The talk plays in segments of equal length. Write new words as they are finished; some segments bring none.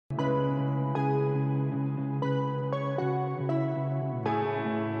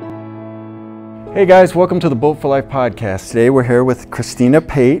Hey guys, welcome to the Bult for Life podcast. Today we're here with Christina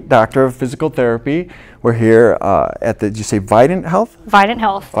Pate, Doctor of Physical Therapy. We're here at the, did you say Vidant Health? Vidant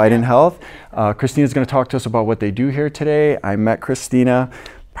Health. Vidant Health. Christina's going to talk to us about what they do here today. I met Christina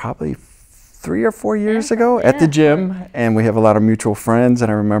probably 3 or 4 years ago at the gym, and we have a lot of mutual friends,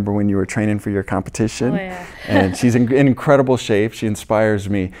 and I remember when you were training for your competition. And she's in incredible shape. She inspires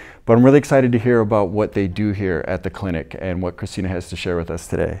me. But I'm really excited to hear about what they do here at the clinic and what Christina has to share with us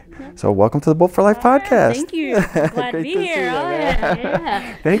today. So welcome to the Bult for Life podcast. Thank you. Glad to be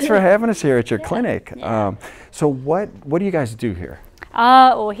here. Thanks for having us here at your clinic. So what do you guys do here?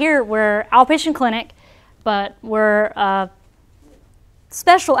 Well, here we're outpatient clinic, but we're a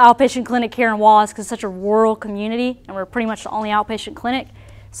special outpatient clinic here in Wallace because it's such a rural community, and we're pretty much the only outpatient clinic.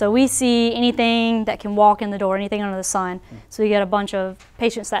 So we see anything that can walk in the door, anything under the sun. So we get a bunch of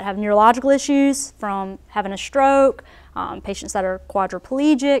patients that have neurological issues, from having a stroke, patients that are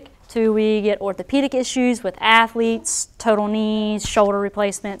quadriplegic, to we get orthopedic issues with athletes, total knees, shoulder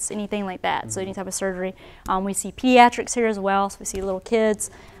replacements, anything like that. So any type of surgery. We see pediatrics here as well, so we see little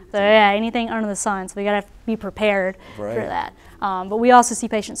kids. So yeah, anything under the sun. So we gotta be prepared for that. But we also see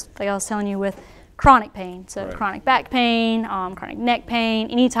patients, like I was telling you, with chronic pain, so chronic back pain, chronic neck pain,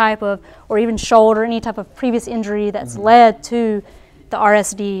 any type of, or even shoulder, any type of previous injury that's led to the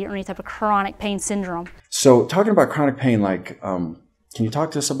RSD or any type of chronic pain syndrome. So talking about chronic pain, like, can you talk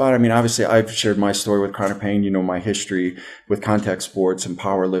to us about it? I mean, obviously I've shared my story with chronic pain, you know, my history with contact sports and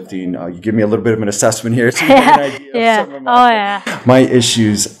powerlifting. You give me a little bit of an assessment here so you get an idea of some of my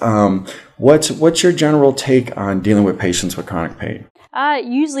issues. What's your general take on dealing with patients with chronic pain?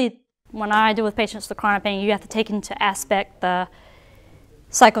 Usually when I deal with patients with chronic pain, you have to take into aspect the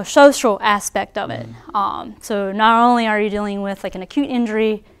psychosocial aspect of it. So not only are you dealing with like an acute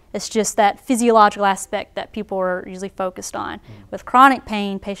injury, it's just that physiological aspect that people are usually focused on. With chronic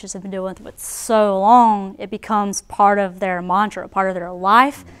pain, patients have been dealing with it so long, it becomes part of their mantra, part of their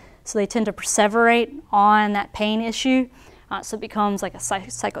life. So they tend to perseverate on that pain issue. So it becomes like a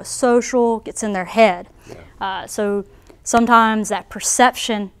psychosocial, gets in their head. So sometimes that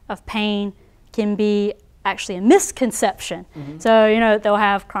perception of pain can be actually a misconception. So, you know, they'll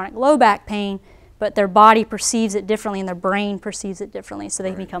have chronic low back pain, but their body perceives it differently and their brain perceives it differently. So they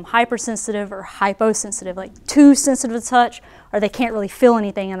can become hypersensitive or hyposensitive, like too sensitive to touch, or they can't really feel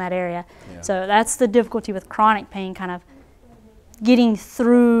anything in that area. So that's the difficulty with chronic pain, kind of getting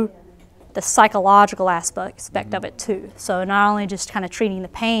through the psychological aspect of it too. So not only just kind of treating the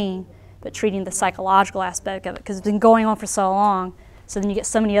pain, but treating the psychological aspect of it, because it's been going on for so long. So then you get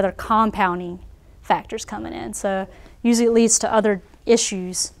so many other compounding factors coming in. So usually it leads to other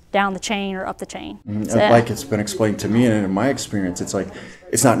issues down the chain or up the chain. So, like it's been explained to me, and in my experience, it's like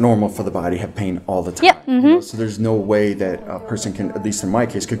it's not normal for the body to have pain all the time. You know? So there's no way that a person can, at least in my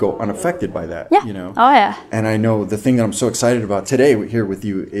case, could go unaffected by that. You know. And I know the thing that I'm so excited about today here with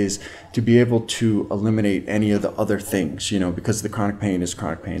you is to be able to eliminate any of the other things, you know, because the chronic pain is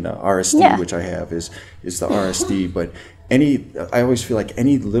chronic pain. The RSD, which I have, is the RSD, but I always feel like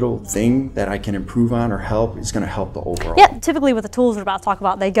any little thing that I can improve on or help is going to help the overall. Typically with the tools we're about to talk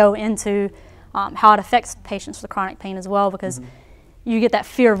about, they go into how it affects patients with chronic pain as well, because you get that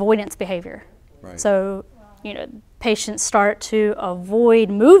fear avoidance behavior. So, you know, patients start to avoid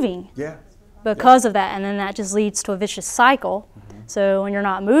moving because of that, and then that just leads to a vicious cycle. So when you're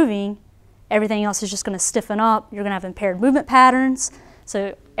not moving, everything else is just going to stiffen up. You're going to have impaired movement patterns.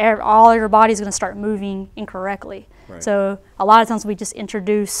 So all your body's going to start moving incorrectly. So a lot of times we just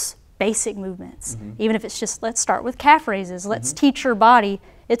introduce basic movements, even if it's just, let's start with calf raises. Let's teach your body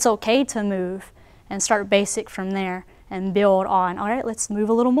it's okay to move, and start basic from there and build on, all right, let's move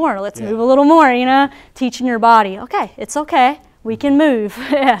a little more. Let's move a little more, you know, teaching your body, okay, it's okay, we can move.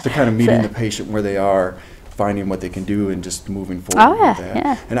 So kind of meeting the patient where they are, finding what they can do and just moving forward with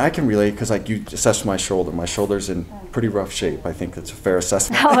that. And I can relate because, like, you assessed my shoulder. My shoulder's in pretty rough shape. I think that's a fair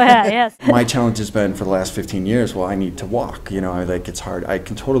assessment. My challenge has been for the last 15 years, well, I need to walk. You know, like, it's hard. I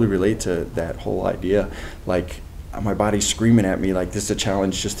can totally relate to that whole idea. Like, my body's screaming at me like this is a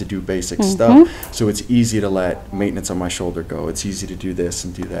challenge just to do basic stuff. So it's easy to let maintenance on my shoulder go. It's easy to do this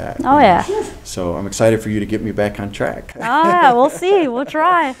and do that. So I'm excited for you to get me back on track. We'll see. We'll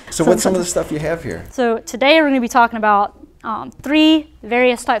try. So what's some of the stuff you have here? So today we're going to be talking about 3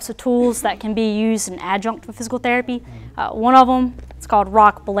 various types of tools that can be used in adjunct with physical therapy. One of them, it's called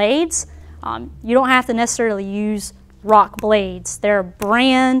rock blades. You don't have to necessarily use rock blades. They're a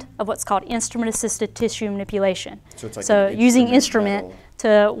brand of what's called instrument-assisted tissue manipulation. So it's like using instrument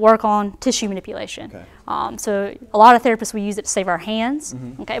to work on tissue manipulation. So a lot of therapists, we use it to save our hands.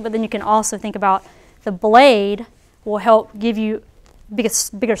 But then you can also think about the blade will help give you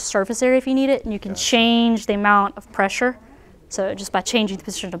bigger surface area if you need it, and you can change the amount of pressure. So just by changing the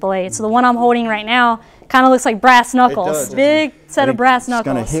position of the blade. So the one I'm holding right now kind of looks like brass knuckles. Big set of brass knuckles.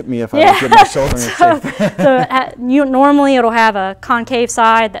 It's going to hit me if I don't get my shoulder in shape. Normally it'll have a concave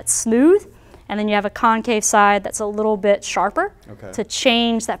side that's smooth, and then you have a concave side that's a little bit sharper to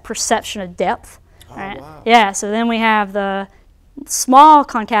change that perception of depth. Oh, right? Wow. Yeah, so then we have the small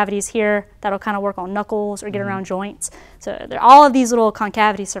concavities here that'll kind of work on knuckles or get around joints. So all of these little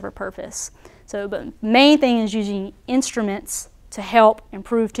concavities serve a purpose. So, but main thing is using instruments to help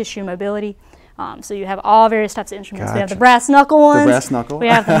improve tissue mobility. So you have all various types of instruments. Gotcha. We have the brass knuckle ones. The brass knuckle. We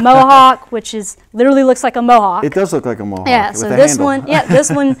have the mohawk, which is literally looks like a mohawk. It does look like a mohawk. Yeah. So this one, this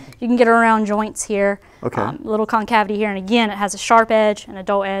one you can get around joints here. Okay. Little concavity here, and again, it has a sharp edge and a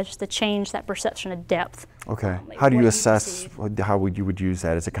dull edge to change that perception of depth. Okay. Like how do you assess? How would you use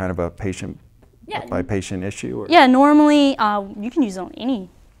that? Is it kind of a patient by patient issue? Or? Yeah. Normally, you can use it on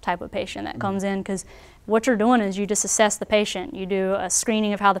any type of patient that comes in, because what you're doing is you just assess the patient. You do a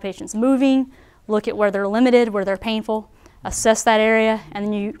screening of how the patient's moving, look at where they're limited, where they're painful, assess that area, and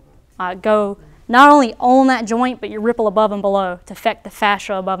then you go not only on that joint, but you ripple above and below to affect the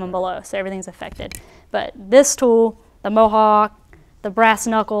fascia above and below, so everything's affected. But this tool, the mohawk, the brass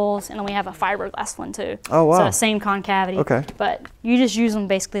knuckles, and then we have a fiberglass one too. Oh, wow. So same concavity. Okay. But you just use them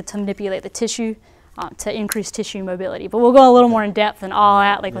basically to manipulate the tissue, to increase tissue mobility. But we'll go a little more in depth and all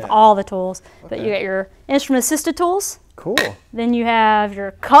that, like with all the tools. But you got your instrument-assisted tools. Cool. Then you have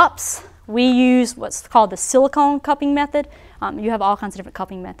your cups. We use what's called the silicone cupping method. You have all kinds of different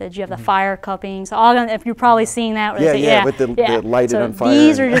cupping methods. You have the fire cupping. So all, if you're probably seeing that. With the lighted on fire.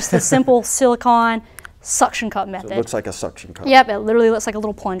 These are just the simple silicone suction cup method. So it looks like a suction cup. Yep, it literally looks like a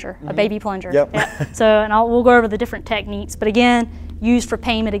little plunger, a baby plunger. Yep. So, and we'll go over the different techniques. But again, used for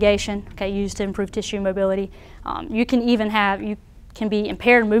pain mitigation, used to improve tissue mobility. You can even have, you can be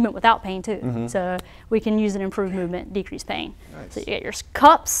impaired movement without pain too. So we can use an improved movement, decrease pain. Nice. So you get your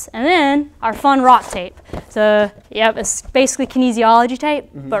cups, and then our fun rock tape. So it's basically kinesiology tape,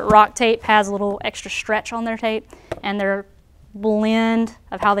 but rock tape has a little extra stretch on their tape, and their blend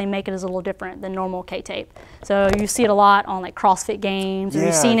of how they make it is a little different than normal K-tape. So you see it a lot on like CrossFit games, or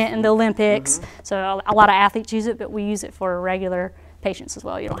you've seen it in the Olympics. So a lot of athletes use it, but we use it for regular patients as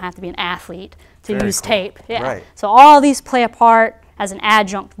well. You don't have to be an athlete to use tape. Right. So all these play a part as an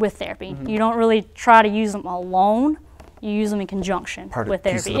adjunct with therapy. You don't really try to use them alone. You use them in conjunction with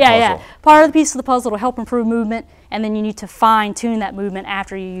therapy. Part of the piece of the puzzle to help improve movement, and then you need to fine-tune that movement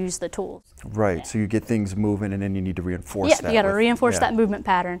after you use the tools. Right. So you get things moving, and then you need to reinforce that. You got to reinforce that movement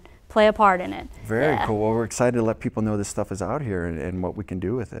pattern, play a part in it. Very cool. Well, we're excited to let people know this stuff is out here and what we can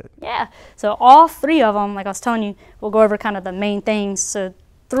do with it. Yeah. So all three of them, like I was telling you, we'll go over kind of the main things. So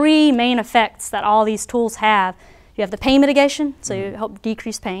 3 main effects that all these tools have. You have the pain mitigation, so you help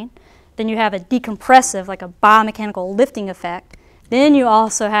decrease pain. Then you have a decompressive, like a biomechanical lifting effect. Then you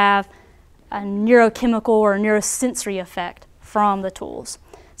also have a neurochemical or neurosensory effect from the tools.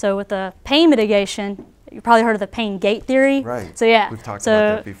 So with the pain mitigation, you probably heard of the pain gate theory. Right. So we've talked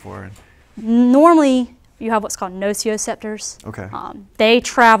about that before. Normally, you have what's called nociceptors. Okay. They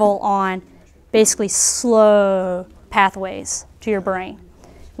travel on basically slow pathways to your brain.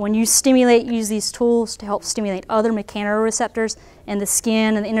 When you use these tools to help stimulate other mechanoreceptors in the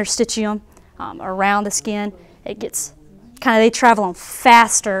skin and the interstitium around the skin, it gets they travel on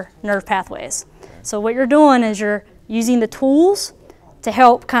faster nerve pathways. So what you're doing is you're using the tools to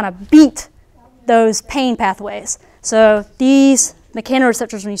help kind of beat those pain pathways. So these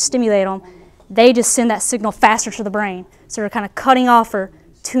mechanoreceptors, when you stimulate them, they just send that signal faster to the brain. So you're kind of cutting off or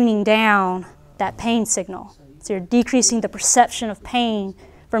tuning down that pain signal. So you're decreasing the perception of pain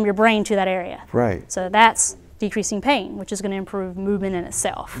from your brain to that area. Right. So that's decreasing pain, which is going to improve movement in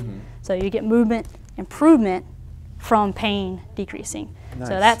itself. So you get movement improvement from pain decreasing. Nice.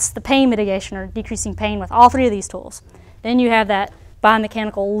 So that's the pain mitigation, or decreasing pain, with all 3 of these tools. Then you have that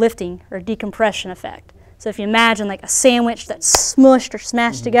biomechanical lifting or decompression effect. So if you imagine like a sandwich that's smushed or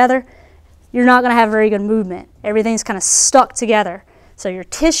smashed together, you're not going to have very good movement. Everything's kind of stuck together. So your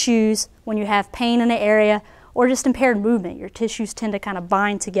tissues, when you have pain in an area or just impaired movement, your tissues tend to kind of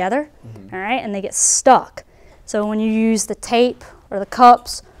bind together, all right, and they get stuck. So when you use the tape or the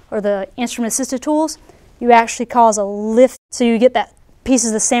cups or the instrument-assisted tools, you actually cause a lift. So you get that pieces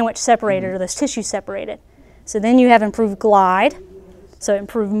of the sandwich separated or those tissues separated. So then you have improved glide, so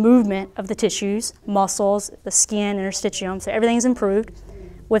improved movement of the tissues, muscles, the skin, interstitium, so everything's improved.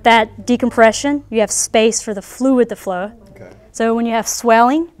 With that decompression, you have space for the fluid to flow. So when you have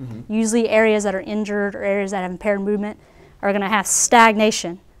swelling, usually areas that are injured or areas that have impaired movement are going to have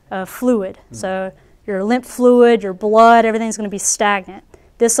stagnation of fluid. So your lymph fluid, your blood, everything's going to be stagnant.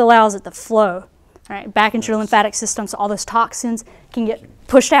 This allows it to flow, right, back into your lymphatic system, so all those toxins can get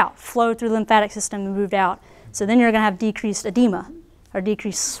pushed out, flow through the lymphatic system and moved out. So then you're going to have decreased edema or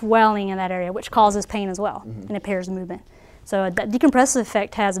decreased swelling in that area, which causes pain as well and impairs movement. So that decompressive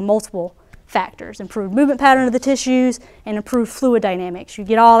effect has multiple factors: improved movement pattern of the tissues and improved fluid dynamics. You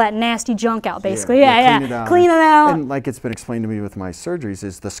get all that nasty junk out, basically. Clean it out. And like it's been explained to me with my surgeries,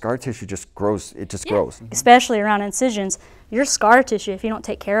 is the scar tissue just grows. It just grows. Especially around incisions, your scar tissue, if you don't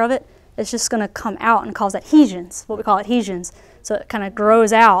take care of it, it's just going to come out and cause adhesions, what we call adhesions. So it kind of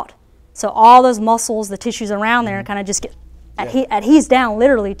grows out. So all those muscles, the tissues around there, kind of just get adheres down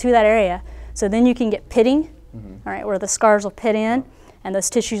literally to that area. So then you can get pitting, all right, where the scars will pit in, and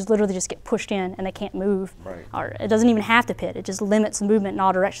those tissues literally just get pushed in and they can't move. Right. Or it doesn't even have to pit, it just limits movement in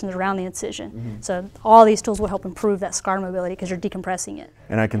all directions around the incision. So all these tools will help improve that scar mobility because you're decompressing it.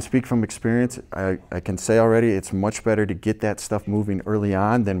 And I can speak from experience, I can say already it's much better to get that stuff moving early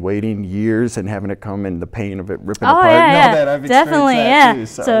on than waiting years and having it come and the pain of it ripping apart. That I've definitely, that too,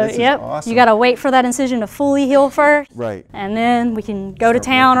 so awesome. You gotta wait for that incision to fully heal first. Right. And then we can go to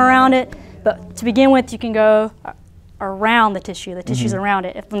town around it. But to begin with, you can go around the tissues around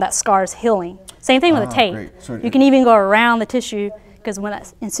it when that scar is healing. Same thing with the tape. So you can even go around the tissue, because when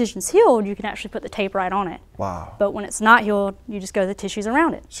that incision's healed, you can actually put the tape right on it. Wow. But when it's not healed, you just go to the tissues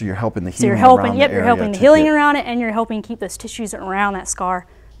around it. So you're helping the healing. So you're helping, you're helping the healing around it, and you're helping keep those tissues around that scar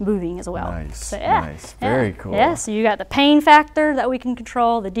moving as well. Nice. So, Nice. Very cool. Yeah. So you got the pain factor that we can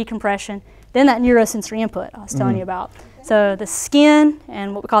control, the decompression, then that neurosensory input I was telling you about. So the skin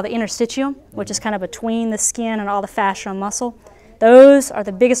and what we call the interstitium, which is kind of between the skin and all the fascia and muscle, those are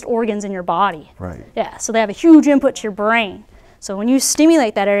the biggest organs in your body. Right. Yeah, so they have a huge input to your brain. So when you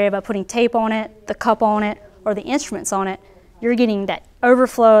stimulate that area by putting tape on it, the cup on it, or the instruments on it, you're getting that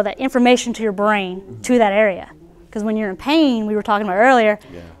overflow, that information to your brain, to that area. Because when you're in pain, we were talking about earlier,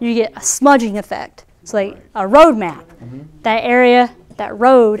 you get a smudging effect. So like a road map, that area, that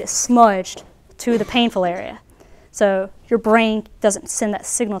road is smudged to the painful area. So your brain doesn't send that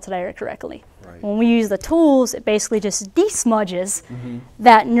signal to that area correctly. Right. When we use the tools, it basically just de-smudges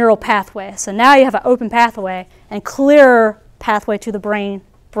that neural pathway. So now you have an open pathway and clearer pathway to the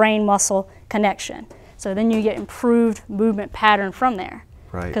brain-muscle connection. So then you get improved movement pattern from there.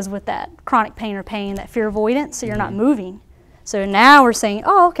 Right. Because with that chronic pain or pain, that fear avoidance, so you're not moving. So now we're saying,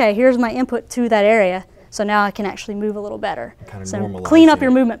 oh, okay, here's my input to that area. So now I can actually move a little better. Kind of so clean up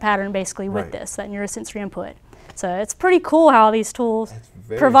your movement pattern basically with this, that neurosensory input. So it's pretty cool how these tools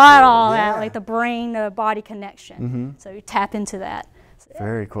provide all that, like the brain-body connection. So you tap into that.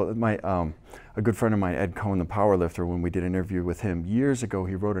 Very cool. My a good friend of mine, Ed Cohen, the powerlifter, when we did an interview with him years ago,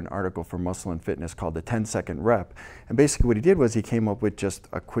 he wrote an article for Muscle and Fitness called the 10-second rep. And basically what he did was he came up with just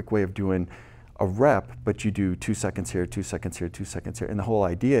a quick way of doing a rep, but you do 2 seconds here, 2 seconds here, 2 seconds here. And the whole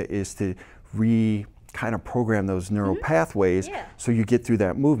idea is to kind of program those neural pathways so you get through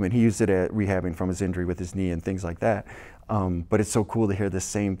that movement. He used it at rehabbing from his injury with his knee and things like that. But it's so cool to hear the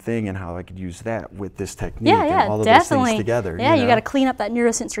same thing and how I could use that with this technique and all of those things together. Yeah, you got to clean up that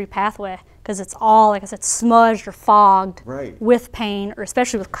neurosensory pathway because it's all, like I said, smudged or fogged with pain, or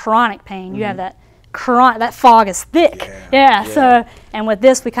especially with chronic pain. You have that fog is thick. So, and with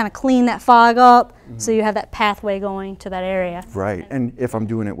this, we kind of clean that fog up, so you have that pathway going to that area. Right, and if I'm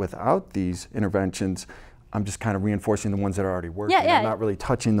doing it without these interventions, I'm just kind of reinforcing the ones that are already working. I'm not really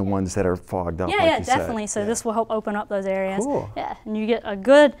touching the ones that are fogged up, like you definitely. said. So this will help open up those areas. Cool. Yeah, and you get a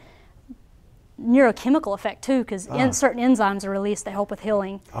good neurochemical effect too, because certain enzymes are released that help with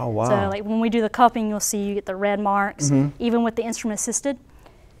healing. Oh, wow. So like when we do the cupping, you'll see you get the red marks, even with the instrument assisted.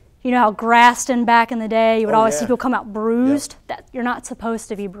 You know how Graston back in the day, you would always see people come out bruised? That you're not supposed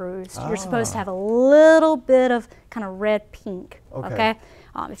to be bruised. You're supposed to have a little bit of kind of red pink, okay?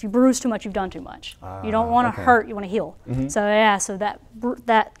 If you bruise too much, you've done too much. You don't want to hurt, you want to heal. So yeah, so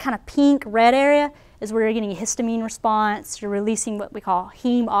that kind of pink red area is where you're getting a histamine response. You're releasing what we call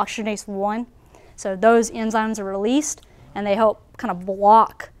heme oxygenase 1. So those enzymes are released and they help kind of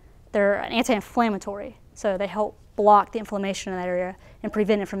block, they're an anti-inflammatory. So they help block the inflammation in that area and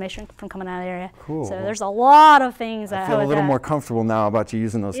prevent inflammation from coming out of the area. Cool. So there's a lot of things that I feel a little more comfortable now about you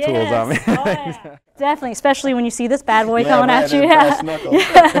using those tools on me. Definitely, especially when you see this bad boy coming at you.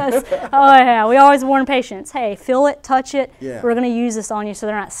 Oh yeah, we always warn patients, hey, feel it, touch it. We're going to use this on you so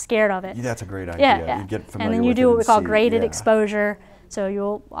they're not scared of it. That's a great idea. You get familiar and then you with do it what we call see, graded exposure.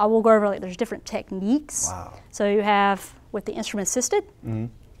 So I will go over, like, there's different techniques. So you have with the instrument assisted.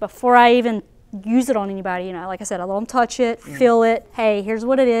 Before I even use it on anybody, you know, like I said, I let them touch it, feel it. Hey, here's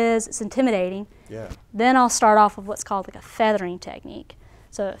what it is. It's intimidating. Then I'll start off with what's called like a feathering technique.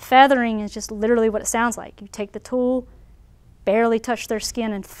 So feathering is just literally what it sounds like. You take the tool, barely touch their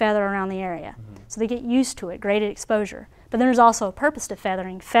skin, and feather around the area. So they get used to it, graded exposure. But then there's also a purpose to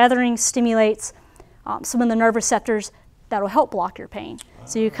feathering. Feathering stimulates some of the nerve receptors that will help block your pain.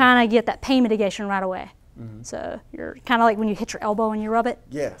 So you kind of get that pain mitigation right away. So you're kind of like when you hit your elbow and you rub it.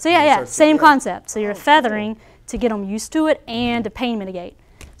 Yeah. So yeah, same concept. So you're feathering to get them used to it and to pain mitigate.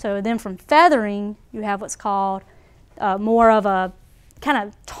 So then from feathering, you have what's called more of a kind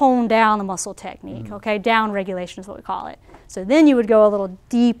of tone down the muscle technique, okay? Down regulation is what we call it. So then you would go a little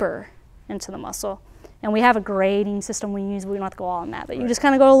deeper into the muscle. And we have a grading system we use. We don't have to go all on that, but you just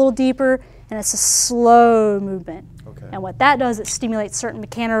kind of go a little deeper, and it's a slow movement. Okay. And what that does, it stimulates certain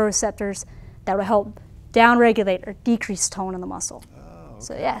mechanoreceptors that will help downregulate or decrease tone in the muscle. Oh, okay.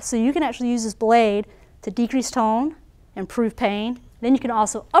 So yeah, so you can actually use this blade to decrease tone, improve pain. Then you can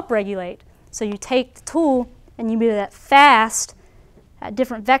also upregulate. So you take the tool and you move that fast at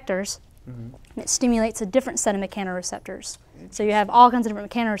different vectors, and it stimulates a different set of mechanoreceptors. So you have all kinds of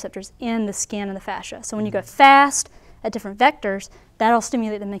different mechanoreceptors in the skin and the fascia. So when you go fast at different vectors, that'll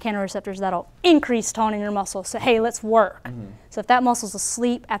stimulate the mechanoreceptors that'll increase tone in your muscle. So hey, let's work. So if that muscle's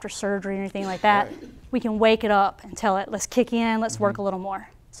asleep after surgery or anything like that, we can wake it up and tell it, let's kick in, let's work a little more.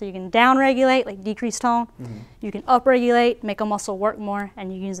 So you can downregulate, like decrease tone. You can upregulate, make a muscle work more,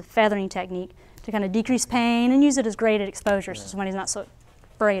 and you can use a feathering technique to kind of decrease pain and use it as graded exposure so somebody's not so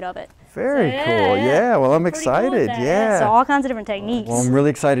afraid of it. Very cool. Yeah, well, I'm excited. Cool yeah. So all kinds of different techniques. Well, I'm really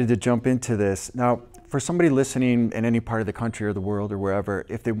excited to jump into this. Now, for somebody listening in any part of the country or the world or wherever,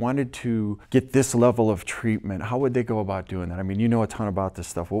 if they wanted to get this level of treatment, how would they go about doing that? I mean, you know a ton about this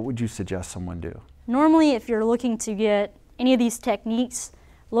stuff. What would you suggest someone do? Normally, if you're looking to get any of these techniques,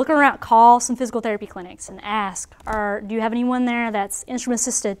 look around, call some physical therapy clinics and ask, do you have anyone there that's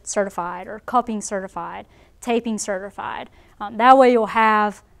instrument-assisted certified or cupping certified, taping certified? That way you'll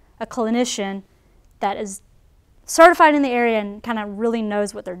have a clinician that is certified in the area and kind of really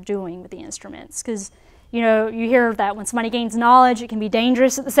knows what they're doing with the instruments. Because, you know, you hear that when somebody gains knowledge, it can be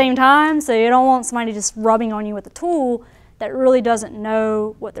dangerous at the same time. So you don't want somebody just rubbing on you with a tool that really doesn't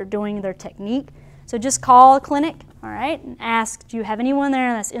know what they're doing, their technique. So just call a clinic, all right, and ask, do you have anyone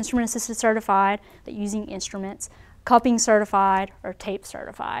there that's instrument-assisted certified, that using instruments, cupping certified, or tape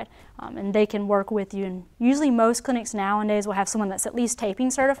certified, and they can work with you. And usually most clinics nowadays will have someone that's at least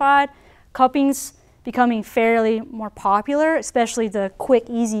taping certified. Cupping's becoming fairly more popular, especially the quick,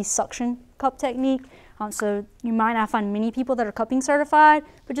 easy suction cup technique. So you might not find many people that are cupping certified,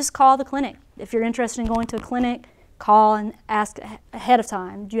 but just call the clinic. If you're interested in going to a clinic, call and ask ahead of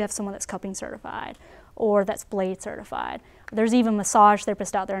time, do you have someone that's cupping certified or that's blade certified? There's even massage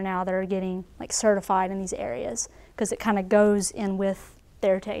therapists out there now that are getting like certified in these areas because it kind of goes in with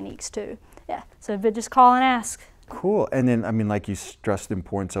their techniques too. Yeah, so but just call and ask. Cool. And then, I mean, like you stressed the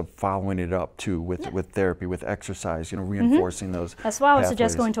importance of following it up too with therapy, with exercise, you know, reinforcing those That's why I would pathways.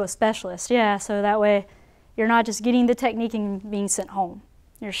 suggest going to a specialist. Yeah, so that way you're not just getting the technique and being sent home.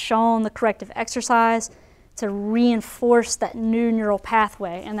 You're shown the corrective exercise to reinforce that new neural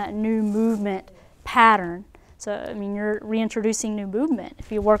pathway and that new movement pattern. So, I mean, you're reintroducing new movement.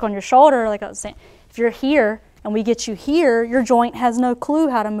 If you work on your shoulder, like I was saying, if you're here and we get you here, your joint has no clue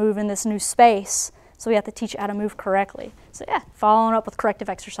how to move in this new space. So we have to teach it how to move correctly. So yeah, following up with corrective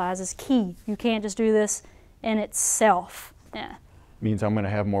exercise is key. You can't just do this in itself. Yeah. Means I'm going to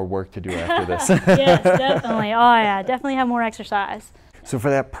have more work to do after this. Yes, definitely. Oh yeah, definitely have more exercise. So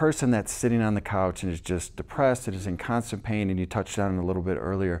for that person that's sitting on the couch and is just depressed and is in constant pain, and you touched on it a little bit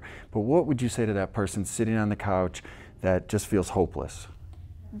earlier, but what would you say to that person sitting on the couch that just feels hopeless?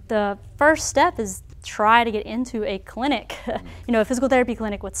 The first step is try to get into a clinic, you know, a physical therapy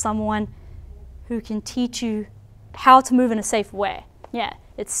clinic with someone who can teach you how to move in a safe way. Yeah,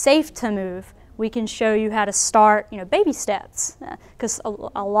 it's safe to move. We can show you how to start, you know, baby steps, because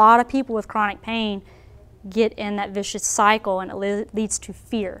a lot of people with chronic pain get in that vicious cycle, and it leads to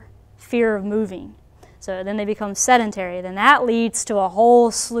fear of moving. So then they become sedentary. Then that leads to a whole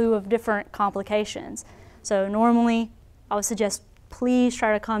slew of different complications. So normally I would suggest please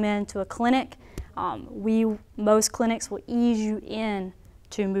try to come into a clinic. Most clinics will ease you in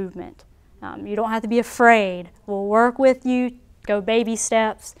to movement. You don't have to be afraid. We'll work with you, go baby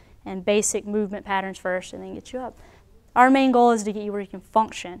steps and basic movement patterns first, and then get you up. Our main goal is to get you where you can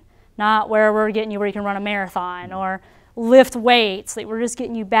function, not where we're getting you where you can run a marathon or lift weights. Like, we're just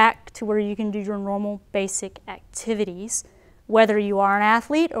getting you back to where you can do your normal basic activities, whether you are an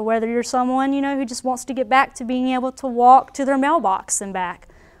athlete or whether you're someone, you know, who just wants to get back to being able to walk to their mailbox and back,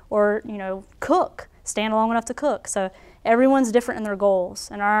 or, you know, cook, stand long enough to cook. So everyone's different in their goals,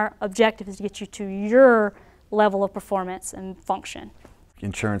 and our objective is to get you to your level of performance and function.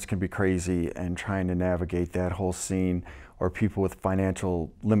 insurance can be crazy, and trying to navigate that whole scene, or people with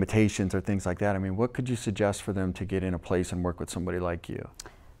financial limitations or things like that. I mean, what could you suggest for them to get in a place and work with somebody like you?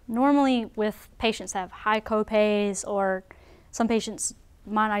 Normally with patients that have high copays, or some patients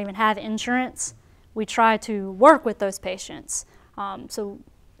might not even have insurance, we try to work with those patients. So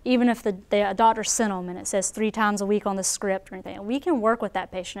even if the doctor sent them and it says 3 times a week on the script or anything, we can work with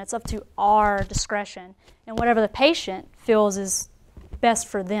that patient. It's up to our discretion and whatever the patient feels is best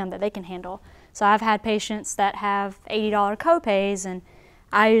for them that they can handle. So I've had patients that have $80 copays, and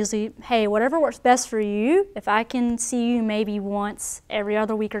I usually, hey, whatever works best for you, if I can see you maybe once every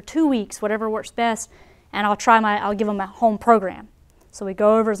other week or 2 weeks, whatever works best, and I'll give them a home program. So we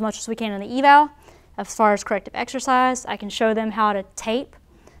go over as much as we can in the eval. As far as corrective exercise, I can show them how to tape,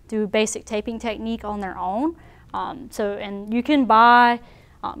 do basic taping technique on their own. And you can buy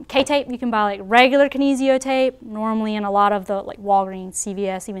K-tape, you can buy like regular kinesio tape, normally in a lot of the like Walgreens,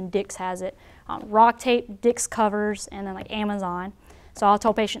 CVS, even Dick's has it. Rock tape, Dick's covers, and then like Amazon. So I'll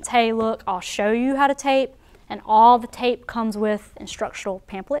tell patients, hey, look, I'll show you how to tape, and all the tape comes with instructional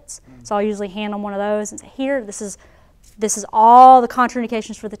pamphlets. So I'll usually hand them one of those and say, here, this is all the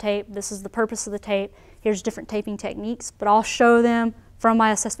contraindications for the tape, this is the purpose of the tape, here's different taping techniques, but I'll show them from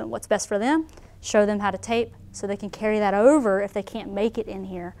my assessment what's best for them, show them how to tape so they can carry that over if they can't make it in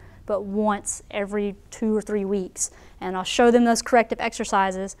here, but once every 2 or 3 weeks. And I'll show them those corrective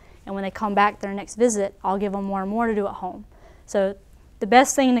exercises, and when they come back their next visit, I'll give them more and more to do at home. So the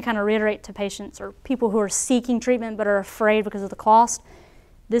best thing to kind of reiterate to patients or people who are seeking treatment but are afraid because of the cost,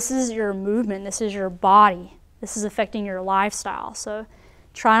 this is your movement, this is your body, this is affecting your lifestyle. So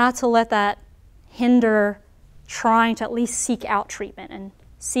try not to let that hinder trying to at least seek out treatment and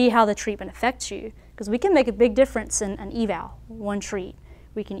see how the treatment affects you, because we can make a big difference in an eval, one treat.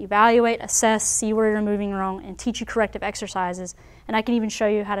 We can evaluate, assess, see where you're moving wrong, and teach you corrective exercises. And I can even show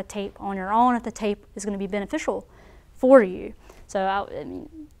you how to tape on your own if the tape is going to be beneficial for you. So I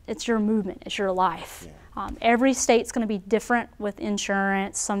mean, it's your movement, it's your life. Yeah. Every state's going to be different with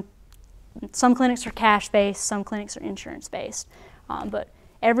insurance. Some clinics are cash-based, some clinics are insurance-based. But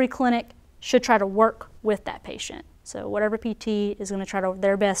every clinic should try to work with that patient. So whatever PT is going to try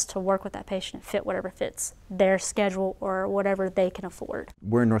their best to work with that patient and fit whatever fits their schedule or whatever they can afford.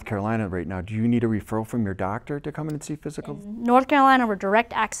 We're in North Carolina right now. Do you need a referral from your doctor to come in and see physical? In North Carolina, we're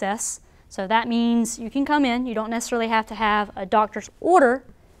direct access. So that means you can come in. You don't necessarily have to have a doctor's order.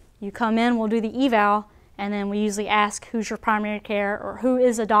 You come in, we'll do the eval, and then we usually ask who's your primary care or who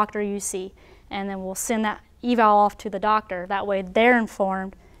is a doctor you see. And then we'll send that eval off to the doctor. That way they're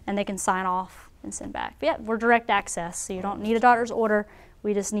informed and they can sign off and send back. But yeah, we're direct access, so you don't need a doctor's order.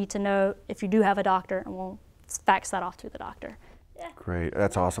 We just need to know if you do have a doctor, and we'll fax that off to the doctor. Yeah. Great,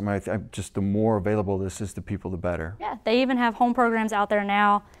 that's awesome. Just the more available this is to people, the better. Yeah, they even have home programs out there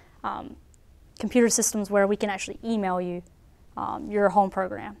now, computer systems where we can actually email you your home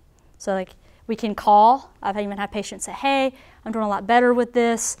program. So like we can call. I've even had patients say, hey, I'm doing a lot better with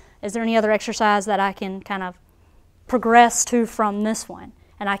this. Is there any other exercise that I can kind of progress to from this one?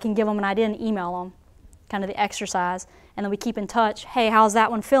 And I can give them an idea and email them kind of the exercise, and then we keep in touch. Hey, how's that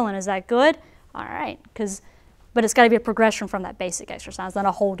one feeling? Is that good? All right, but it's got to be a progression from that basic exercise, not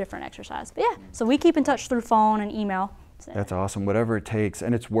a whole different exercise. But yeah, so we keep in touch through phone and email. So. That's awesome, whatever it takes,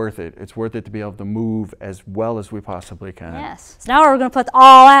 and it's worth it. It's worth it to be able to move as well as we possibly can. Yes, so now we're going to put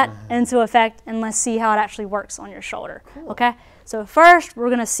all that into effect, and let's see how it actually works on your shoulder, cool. Okay? So first, we're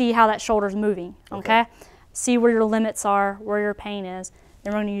going to see how that shoulder's moving, okay? See where your limits are, where your pain is.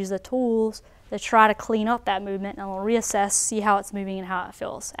 Then we're going to use the tools to try to clean up that movement, and we'll reassess, see how it's moving and how it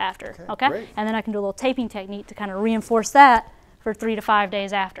feels after, okay? And then I can do a little taping technique to kind of reinforce that for 3 to 5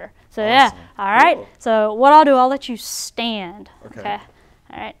 days after. So awesome. Yeah, all right. Cool. So what I'll do, I'll let you stand, okay?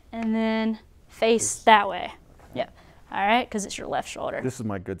 All right, and then face that way. Yep, all right, because it's your left shoulder. This is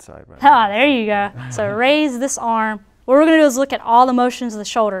my good side, right? Ah, there you go. So raise this arm. What we're going to do is look at all the motions of the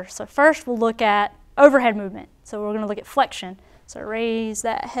shoulder. So first we'll look at overhead movement. So we're going to look at flexion. So raise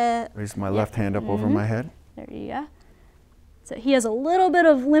that head. Raise my left hand up over my head. There you go. So he has a little bit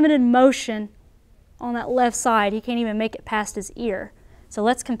of limited motion on that left side. He can't even make it past his ear. So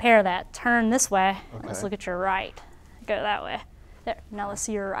let's compare that. Turn this way. Okay. Let's look at your right. Go that way. There. Now let's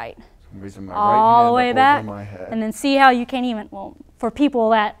see your right. So I'm raising my all right hand the way up back. over my head. And then see how you can't even, well, for people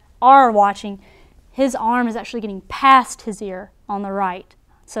that are watching, his arm is actually getting past his ear on the right.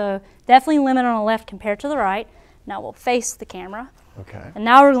 So definitely limited on the left compared to the right. Now we'll face the camera. Okay. And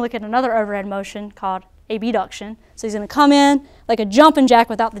now we're going to look at another overhead motion called abduction. So he's going to come in like a jumping jack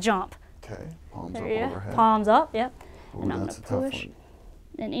without the jump. Okay. Palms there up you go. overhead. Palms up, yep. Ooh, and I'm that's going to push. one.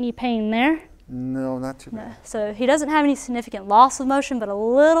 And any pain there, No, not too bad. No. So he doesn't have any significant loss of motion, but a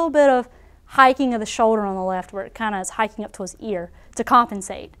little bit of hiking of the shoulder on the left where it kind of is hiking up to his ear to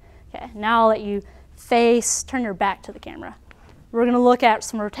compensate. Okay, now I'll let you turn your back to the camera. We're going to look at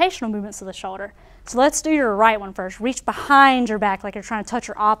some rotational movements of the shoulder. So let's do your right one first. Reach behind your back like you're trying to touch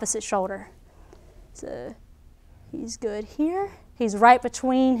your opposite shoulder. So he's good here. He's right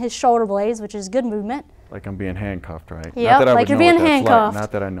between his shoulder blades, which is good movement. Like I'm being handcuffed, right? Yep, like you're being handcuffed.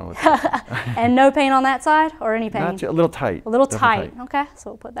 Not that I know it. And no pain on that side or any pain? Not a little tight. A little tight. Okay,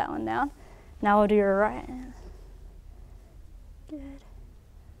 so we'll put that one down. Now we'll do your right. Good.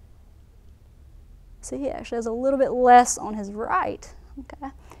 So he actually has a little bit less on his right.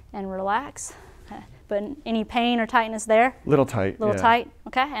 Okay, and relax. Okay. But any pain or tightness there? Little tight. Little tight.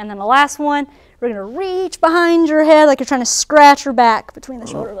 Okay, and then the last one, we're gonna reach behind your head like you're trying to scratch your back between the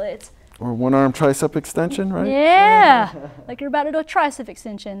shoulder blades. Or one arm tricep extension, right? Yeah, like you're about to do a tricep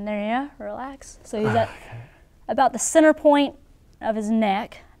extension. There you go, relax. So he's at about the center point of his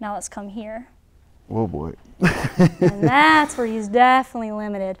neck. Now let's come here. Oh boy. And that's where he's definitely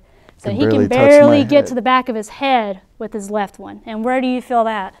limited. So he can barely get to the back of his head with his left one. And where do you feel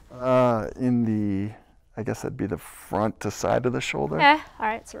that? In the, I guess that'd be the front to side of the shoulder. Okay, all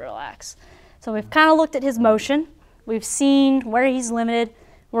right, so relax. So we've kind of looked at his motion. We've seen where he's limited,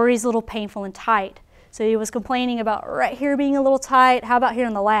 where he's a little painful and tight. So he was complaining about right here being a little tight. How about here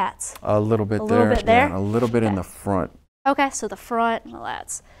in the lats? A little bit there. A little bit there? Yeah, a little bit in the front. Okay, so the front and the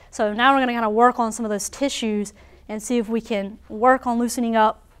lats. So now we're going to kind of work on some of those tissues and see if we can work on loosening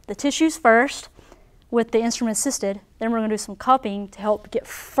up the tissues first with the instrument assisted. Then we're going to do some cupping to help get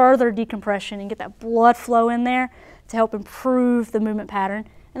further decompression and get that blood flow in there to help improve the movement pattern.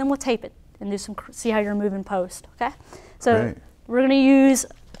 And then we'll tape it and do some, see how you're moving post, okay? So we're going to use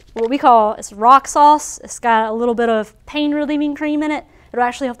what we call, it's rock sauce. It's got a little bit of pain relieving cream in it. It'll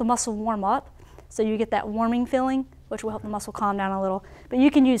actually help the muscle warm up. So you get that warming feeling, which will help the muscle calm down a little. But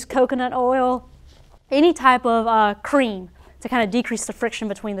you can use coconut oil, any type of cream to kind of decrease the friction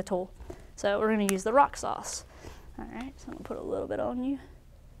between the tool. So we're going to use the rock sauce. All right, so I'm going to put a little bit on you.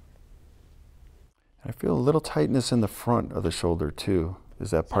 I feel a little tightness in the front of the shoulder too.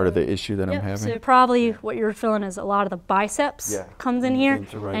 Is that part of the issue that I'm having? So probably what you're feeling is a lot of the biceps comes in here,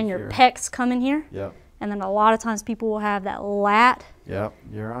 and your pecs come in here. Yep. And then a lot of times people will have that lat. Yep,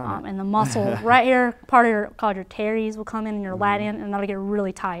 you're on it. And the muscle right here, part of your, called your teres, will come in your lat end, and that'll get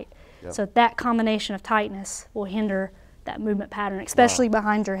really tight. Yep. So that combination of tightness will hinder that movement pattern, especially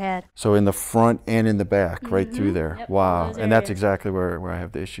behind your head. So in the front and in the back, right through there. Yep, wow, and that's exactly where I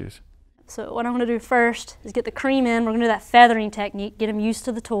have the issues. So what I'm going to do first is get the cream in. We're going to do that feathering technique, get him used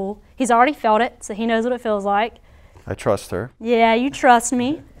to the tool. He's already felt it, so he knows what it feels like. I trust her. Yeah, you trust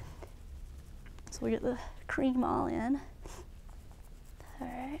me. So we get the cream all in. All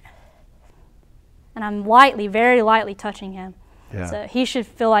right. And I'm lightly, very lightly touching him. Yeah. So he should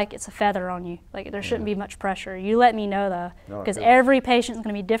feel like it's a feather on you. Like there shouldn't be much pressure. You let me know though, because every patient is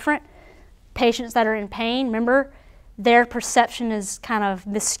going to be different. Patients that are in pain, remember, their perception is kind of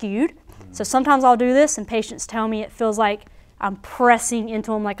miscued. So sometimes I'll do this and patients tell me it feels like I'm pressing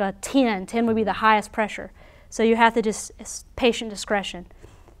into them like a 10. 10 would be the highest pressure. So you have to just, it's patient discretion.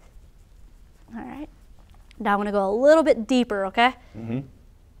 All right. Now I'm going to go a little bit deeper, okay?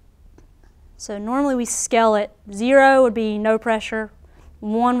 So normally we scale it. 0 would be no pressure.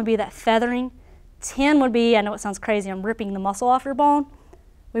 1 would be that feathering. 10 would be, I know it sounds crazy, I'm ripping the muscle off your bone.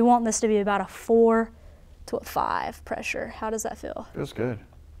 We want this to be about a 4 to a 5 pressure. How does that feel? Feels good.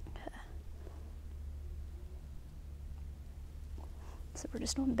 Okay. So we're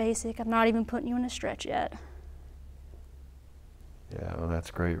just doing basic. I'm not even putting you in a stretch yet. Yeah, well, that's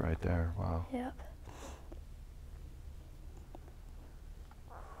great right there. Wow. Yep.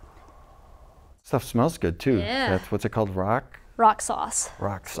 Stuff smells good too. Yeah. That's, what's it called? Rock sauce.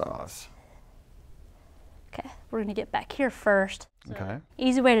 Rock sauce. Okay, we're going to get back here first. Okay.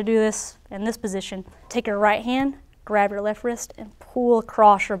 Easy way to do this in this position. Take your right hand, grab your left wrist, and pull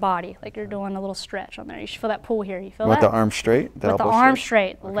across your body like you're doing a little stretch on there. You should feel that pull here. You feel that? With the arm straight? With the arm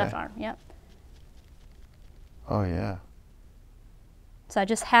straight, the left arm, yep. Oh yeah. So I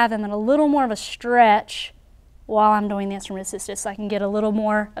just have them in a little more of a stretch while I'm doing the instrument assisted so I can get a little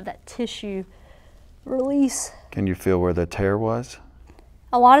more of that tissue release. Can you feel where the tear was?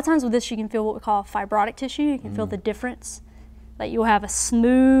 A lot of times with this you can feel what we call fibrotic tissue. You can feel the difference. Like you'll have a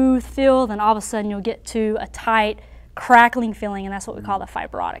smooth feel, then all of a sudden you'll get to a tight, crackling feeling, and that's what we call the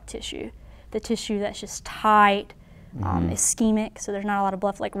fibrotic tissue. The tissue that's just tight, ischemic, so there's not a lot of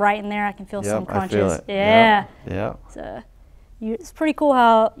blood. Like right in there I can feel some crunches. I feel it. Yeah. Yeah. So it's pretty cool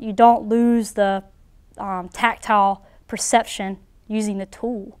how you don't lose the tactile perception using the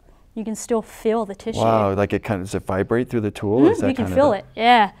tool. you can still feel the tissue. Wow, like it kind of, does it vibrate through the tool? Mm-hmm. You can feel it,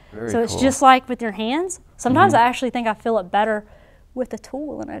 yeah. So it's just like with your hands. Sometimes I actually think I feel it better with the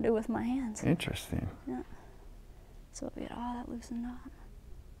tool than I do with my hands. Interesting. Yeah. So we get all that loosened up.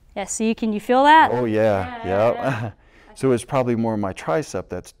 Yeah, see, can you feel that? Oh yeah, yeah. So it's probably more my tricep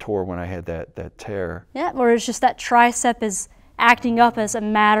that's tore when I had that tear. Yeah, or it's just that tricep is acting up as a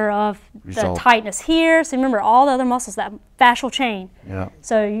matter of the tightness here. So remember all the other muscles, that fascial chain. Yeah.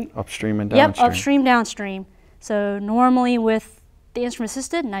 So you, upstream and downstream. Yep, upstream, downstream. So normally with the instrument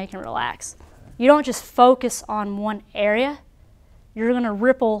assisted, now you can relax. You don't just focus on one area. You're going to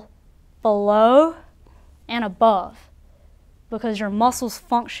ripple below and above because your muscles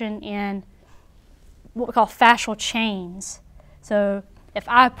function in what we call fascial chains. So if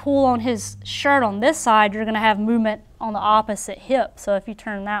I pull on his shirt on this side, you're going to have movement on the opposite hip. So if you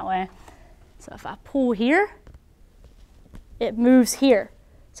turn that way, so if I pull here, it moves here.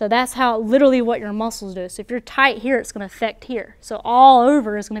 So that's how literally what your muscles do. So if you're tight here, it's going to affect here. So all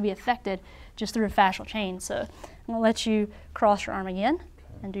over is going to be affected just through a fascial chain. So I'm going to let you cross your arm again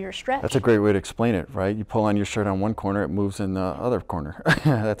and do your stretch. That's a great way to explain it, right? You pull on your shirt on one corner, it moves in the other corner.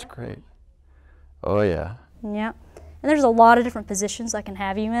 That's great. Oh yeah. Yeah. And there's a lot of different positions I can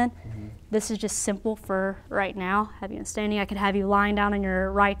have you in. This is just simple for right now. Have you in standing. I could have you lying down on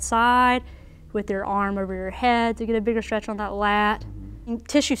your right side with your arm over your head to get a bigger stretch on that lat.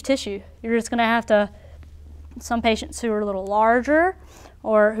 Tissue's tissue. You're just going to have to, some patients who are a little larger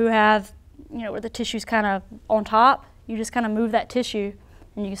or who have, you know, where the tissue's kind of on top, you just kind of move that tissue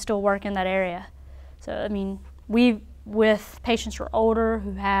and you can still work in that area. So, I mean, with patients who are older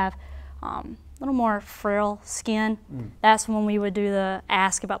who have a little more frail skin, that's when we would do the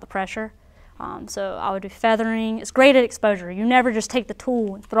ask about the pressure. So I would do feathering. It's great at exposure. You never just take the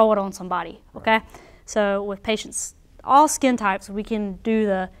tool and throw it on somebody, okay? Right. So with patients, all skin types, we can do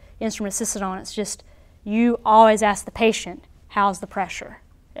the instrument assisted on. It's just you always ask the patient, how's the pressure?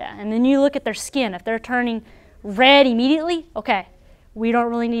 Yeah, and then you look at their skin. If they're turning red immediately, okay, we don't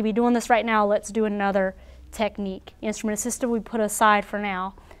really need to be doing this right now. Let's do another technique. Instrument assisted we put aside for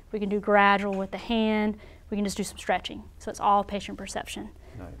now. We can do gradual with the hand. We can just do some stretching. So it's all patient perception.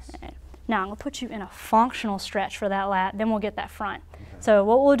 Nice. Okay. Now I'm going to put you in a functional stretch for that lat, then we'll get that front. Okay. So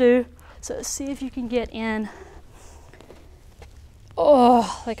what we'll do, so see if you can get in,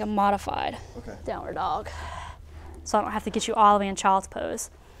 like a modified downward dog. So I don't have to get you all the way in child's pose.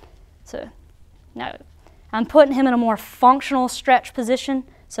 So now I'm putting him in a more functional stretch position.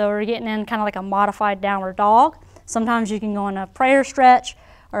 So we're getting in kind of like a modified downward dog. Sometimes you can go in a prayer stretch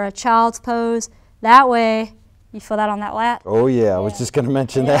or a child's pose. That way, you feel that on that lat? Oh yeah, I was just going to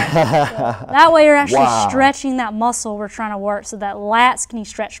mention that. So that way you're actually stretching that muscle we're trying to work, so that lat's getting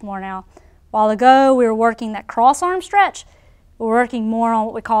stretched more now. While ago we were working that cross arm stretch, we're working more on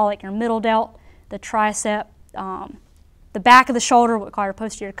what we call like your middle delt, the tricep, the back of the shoulder, what we call your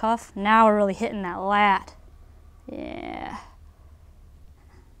posterior cuff. Now we're really hitting that lat. Yeah.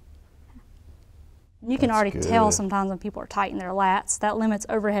 You can already tell sometimes when people are tight in their lats. That limits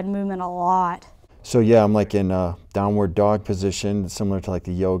overhead movement a lot. So yeah, I'm like in a downward dog position, similar to like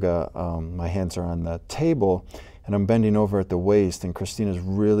the yoga. My hands are on the table, and I'm bending over at the waist, and Christina's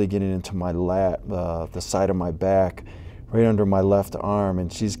really getting into my lat, the side of my back, right under my left arm,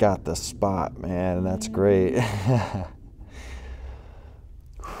 and she's got the spot, man, and that's great.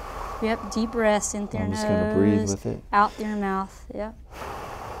 Yep, deep breaths in through your nose. I'm just going to breathe with it. Out through your mouth, yep.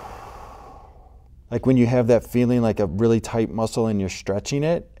 Like when you have that feeling like a really tight muscle and you're stretching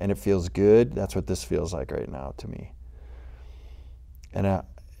it and it feels good, that's what this feels like right now to me. And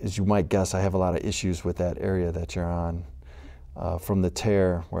as you might guess, I have a lot of issues with that area that you're on from the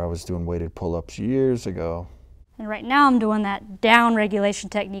tear where I was doing weighted pull-ups years ago. And right now I'm doing that down regulation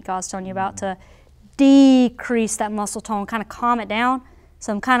technique I was telling you about to decrease that muscle tone, kind of calm it down.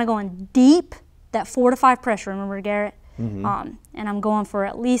 So I'm kind of going deep, that 4 to 5 pressure, remember Gerrit? And I'm going for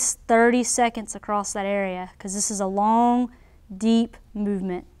at least 30 seconds across that area because this is a long, deep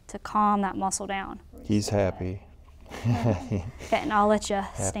movement to calm that muscle down. He's happy. Okay, and I'll let you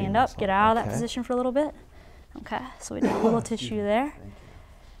stand up, get out of that position for a little bit. Okay, so we did a little tissue there.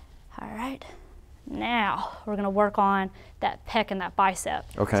 All right, now we're going to work on that pec and that bicep.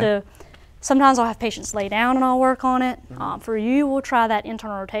 Okay. So sometimes I'll have patients lay down and I'll work on it. For you, we'll try that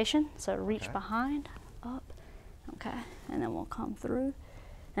internal rotation. So reach behind, up. Okay, and then we'll come through.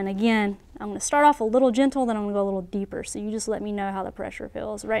 And again, I'm going to start off a little gentle, then I'm going to go a little deeper. So you just let me know how the pressure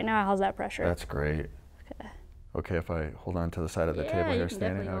feels. Right now, how's that pressure? That's great. Okay. Okay, if I hold on to the side of the table here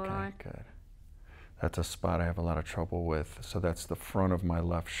standing? Okay, good. That's a spot I have a lot of trouble with. So that's the front of my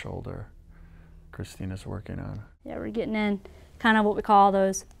left shoulder Christina's working on. Yeah, we're getting in kind of what we call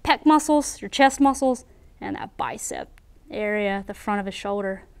those pec muscles, your chest muscles, and that bicep area, the front of his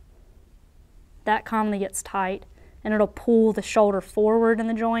shoulder. That commonly gets tight, and it'll pull the shoulder forward in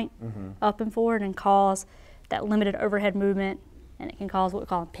the joint, up and forward, and cause that limited overhead movement, and it can cause what we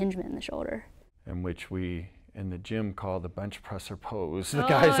call impingement in the shoulder. And which we, in the gym, call the bench presser pose. The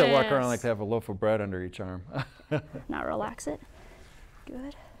guys that walk around like they have a loaf of bread under each arm. Now relax it.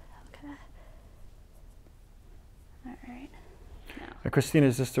 Good. Okay. All right. Now, Christina,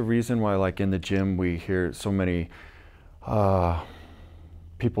 is this the reason why, like in the gym, we hear so many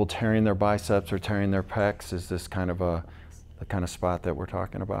people tearing their biceps or tearing their pecs? Is this kind of the kind of spot that we're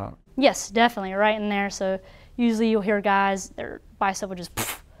talking about? Yes, definitely, right in there. So usually you'll hear guys, their bicep will just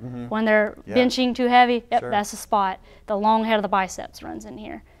when they're benching too heavy. Yep, that's the spot. The long head of the biceps runs in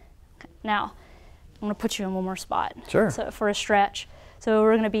here. Okay. Now, I'm going to put you in one more spot. Sure. So for a stretch. So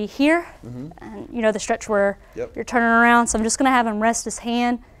we're going to be here, and you know the stretch where you're turning around. So I'm just going to have him rest his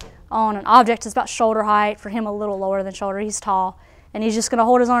hand on an object that's about shoulder height. For him, a little lower than shoulder. He's tall. And he's just going to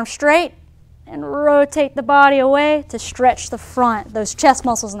hold his arm straight and rotate the body away to stretch the front, those chest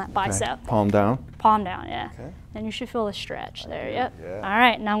muscles in that bicep. Okay. Palm down? Palm down, yeah. Okay. And you should feel the stretch there, yep. Yeah. All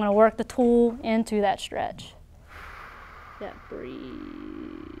right, now I'm going to work the tool into that stretch. Yep,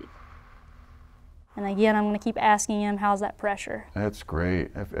 breathe. And again, I'm going to keep asking him, how's that pressure? That's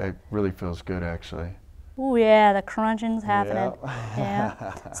great. It really feels good, actually. Oh, yeah, the crunching's happening.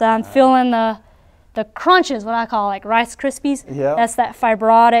 Yeah. So I'm feeling the crunches, what I call like Rice Krispies. Yeah. That's that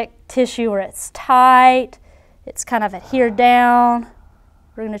fibrotic tissue where it's tight, it's kind of adhered down.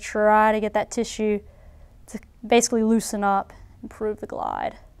 We're going to try to get that tissue to basically loosen up, improve the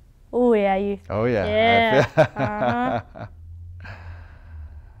glide. Oh, yeah. Oh, yeah. Yeah.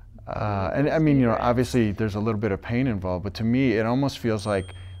 And I mean, you know, obviously there's a little bit of pain involved, but to me it almost feels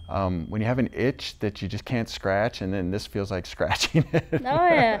like when you have an itch that you just can't scratch, and then this feels like scratching it. Oh,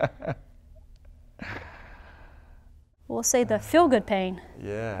 yeah. We'll say the feel-good pain.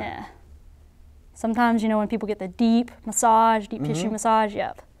 Yeah. Yeah. Sometimes, you know, when people get the deep massage, deep tissue massage,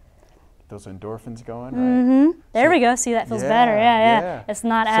 yep. Those endorphins going, right? There we go. See, that feels better. Yeah. It's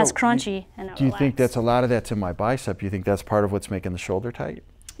not as crunchy. Do you think that's a lot of that's in my bicep? Do you think that's part of what's making the shoulder tight?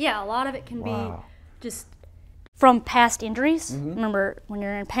 Yeah, a lot of it can be just from past injuries. Remember, when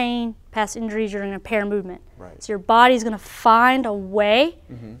you're in pain, past injuries, you're going to impair movement. Right. So your body's going to find a way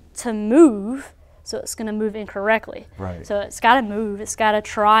to move, so it's going to move incorrectly. Right. So it's got to move. It's got to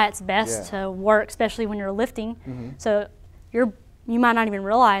try its best to work, especially when you're lifting. So you might not even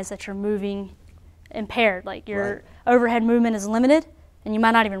realize that you're moving impaired. Like your overhead movement is limited, and you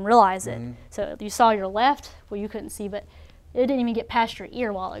might not even realize it. So you saw your left, well, you couldn't see, but it didn't even get past your ear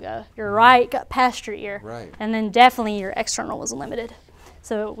a while ago. Your right got past your ear. Right. And then definitely your external was limited.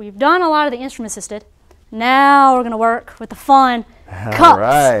 So we've done a lot of the instrument assisted. Now we're going to work with the fun cups. All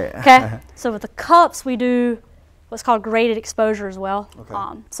right. Okay. So with the cups, we do what's called graded exposure as well.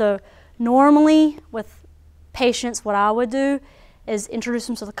 Okay. So normally with patients, what I would do is introduce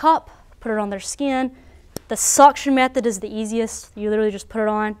them to the cup, put it on their skin. The suction method is the easiest. You literally just put it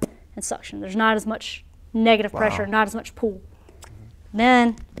on and suction. There's not as much negative pressure, not as much pull.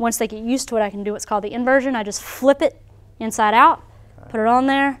 Then once they get used to it, I can do what's called the inversion. I just flip it inside out, put it on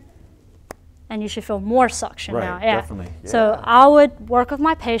there, and you should feel more suction now. Yeah. Definitely. Yeah. So I would work with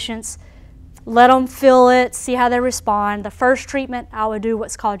my patients, let them feel it, see how they respond. The first treatment, I would do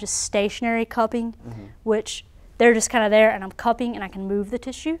what's called just stationary cupping, which they're just kind of there, and I'm cupping, and I can move the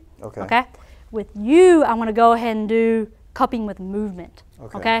tissue. Okay. With you, I'm going to go ahead and do cupping with movement.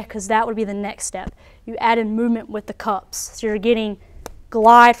 Okay, because that would be the next step. You add in movement with the cups. So you're getting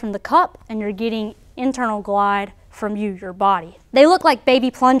glide from the cup, and you're getting internal glide from you, your body. They look like baby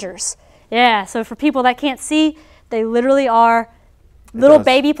plungers. Yeah, so for people that can't see, they literally are little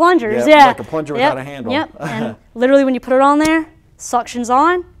baby plungers. Yeah, like a plunger without a handle. Yep, and literally when you put it on there, suction's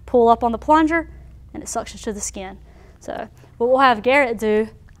on, pull up on the plunger, and it suctions to the skin. So what we'll have Gerrit do,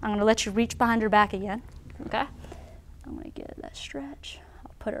 I'm going to let you reach behind your back again. Okay, I'm going to get that stretch.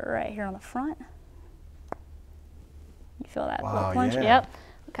 I'll put it right here on the front. You feel that little plunge? Yeah. Yep.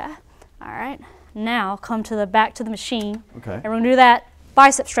 Okay. All right. Now come to the back to the machine. Okay. And we're going to do that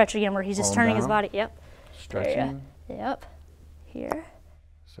bicep stretch again where he's just turning his body. Yep. Stretching. Yep. Here.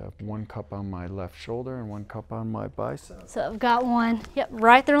 So I have one cup on my left shoulder and one cup on my bicep. So I've got one, yep,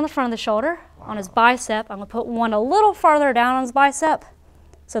 right there on the front of the shoulder, on his bicep. I'm going to put one a little farther down on his bicep.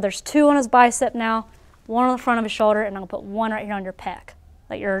 So there's two on his bicep now, one on the front of his shoulder, and I'm going to put one right here on your pec,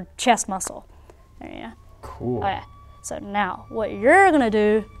 like your chest muscle. There you go. Cool. Okay. So now what you're going to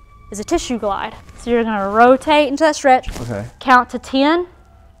do is a tissue glide. So you're going to rotate into that stretch, count to 10,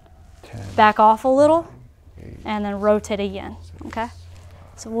 back off a little, and then rotate again. So Okay?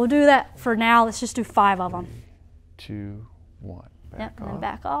 So we'll do that for now. Let's just do 5 of them. 3, 2, 1. Yep, and then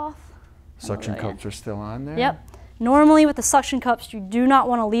back off. Suction cups are still on there? Yep. Normally with the suction cups, you do not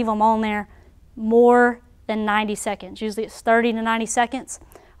want to leave them on there more than 90 seconds. Usually it's 30 to 90 seconds.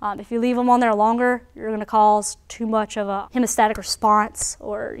 If you leave them on there longer, you're going to cause too much of a hemostatic response,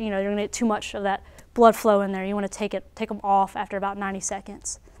 or you're going to get too much of that blood flow in there. You want to take them off after about 90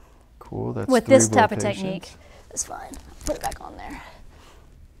 seconds. Cool. That's with this type of technique. That's fine. Put it back on there.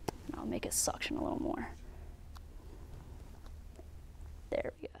 I'll make it suction a little more.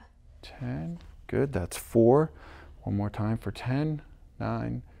 There we go. 10. Good. That's 4. One more time for 10,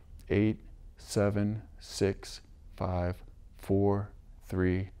 9, 8, 7, 6, 5, 4,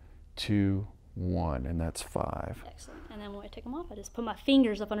 3, 2, 1, and that's 5. Excellent. And then when I take them off, I just put my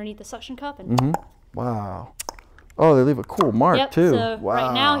fingers up underneath the suction cup and. Wow. Oh, they leave a cool mark too. So wow.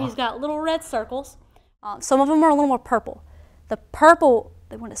 Right now he's got little red circles. Some of them are a little more purple. The purple,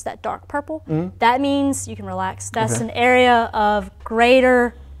 when it's that dark purple, that means you can relax. That's an area of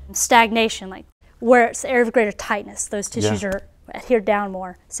greater stagnation, like where it's the area of greater tightness. Those tissues are adhered down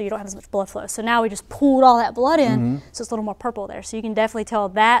more, so you don't have as much blood flow. So now we just pulled all that blood in, so it's a little more purple there. So you can definitely tell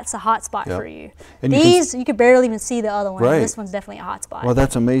that's a hot spot for you. And these, you could barely even see the other one. Right. This one's definitely a hot spot. Well,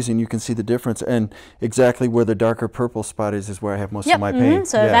 that's amazing. You can see the difference, and exactly where the darker purple spot is where I have most of my pain.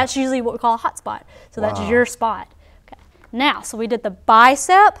 So that's usually what we call a hot spot. So that's your spot. Okay. Now, so we did the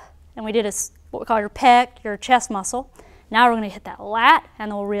bicep, and we did what we call your pec, your chest muscle. Now we're going to hit that lat, and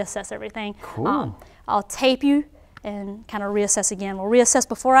then we'll reassess everything. Cool. I'll tape you and kind of reassess again. We'll reassess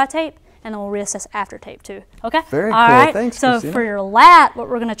before I tape, and then we'll reassess after tape too. Okay? Very All cool. right. Thanks, so Christina. For your lat, what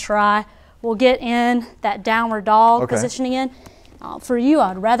we're going to try, we'll get in that downward dog position again. For you,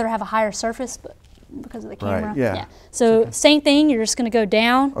 I'd rather have a higher surface, but because of the camera. Right, yeah. So same thing, you're just going to go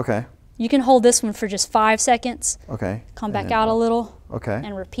down. Okay. You can hold this one for just 5 seconds. Okay. Come back out a little. Okay.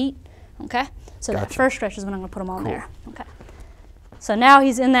 And repeat. Okay? So that first stretch is when I'm going to put them on there. Okay. So now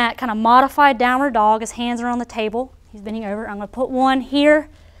he's in that kind of modified downward dog. His hands are on the table. He's bending over. I'm going to put one here,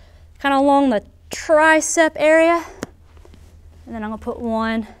 kind of along the tricep area. And then I'm going to put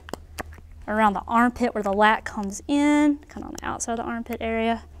one around the armpit where the lat comes in, kind of on the outside of the armpit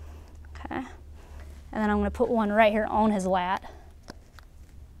area. Okay. And then I'm going to put one right here on his lat.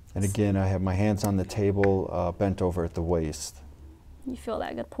 And again, I have my hands on the table, bent over at the waist. You feel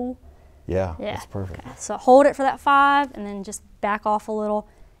that good pull? Yeah, that's perfect. Okay. So hold it for that 5, and then just back off a little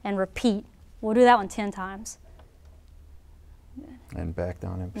and repeat. We'll do that one 10 times. And back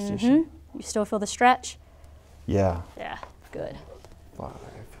down in position. You still feel the stretch? Yeah. Yeah, good. 5,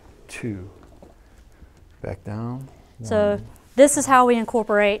 2, back down. 1. So this is how we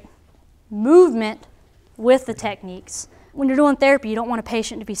incorporate movement with the techniques. When you're doing therapy, you don't want a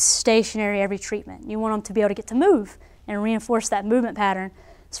patient to be stationary every treatment. You want them to be able to get to move and reinforce that movement pattern.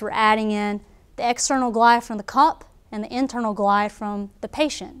 So we're adding in the external glide from the cup and the internal glide from the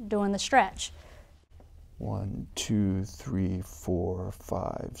patient doing the stretch. 1, 2, 3, 4,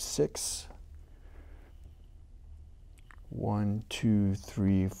 5, 6. 1, 2,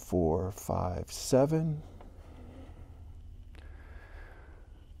 3, 4, 5, 7.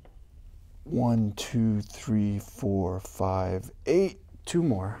 1, 2, 3, 4, 5, 8. 2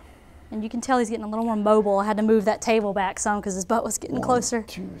 more. And you can tell he's getting a little more mobile. I had to move that table back some because his butt was getting closer. 1,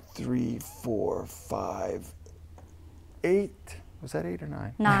 2, 3, 4, 5, 8. Was that 8 or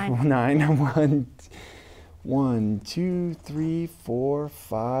 9? 9. 9. 1, 2, 3, 4,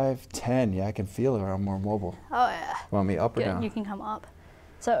 5, 10. Yeah, I can feel it. I'm more mobile. Oh yeah. Want me up or down? You can come up.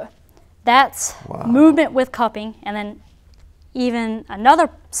 So that's movement with cupping, and then even another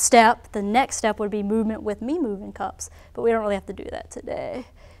step, the next step would be movement with me moving cups. But we don't really have to do that today.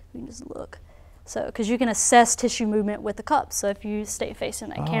 We can just look. So, because you can assess tissue movement with the cup. So if you stay facing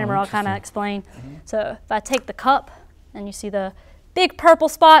that camera, I'll kind of explain. So if I take the cup and you see the big purple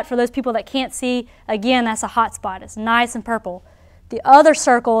spot, for those people that can't see, again, that's a hot spot. It's nice and purple. The other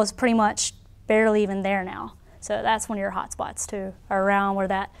circle is pretty much barely even there now. So that's one of your hot spots too, around where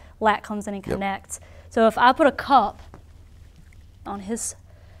that lat comes in and connects. So if I put a cup on his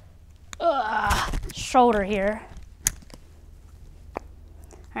shoulder here,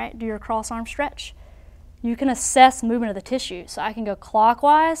 all right, do your cross arm stretch. You can assess movement of the tissue. So I can go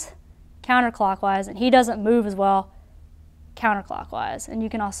clockwise, counterclockwise, and he doesn't move as well counterclockwise. And you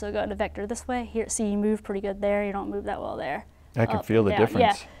can also go to vector this way. Here, see, you move pretty good there. You don't move that well there. I can feel the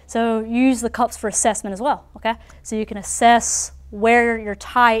difference. Yeah. So use the cups for assessment as well, okay? So you can assess where you're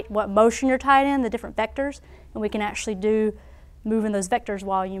tight, what motion you're tight in, the different vectors, and we can actually do moving those vectors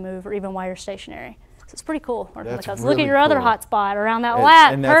while you move or even while you're stationary. So it's pretty cool. That's because really look at your other cool. hot spot around that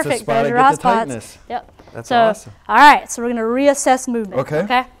lat. And that's Perfect. the spot There's I your get hot the spots. tightness. Yep. That's awesome. All right, so we're going to reassess movement. Okay.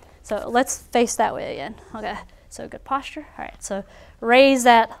 Okay. So let's face that way again. Okay. So good posture. All right. So raise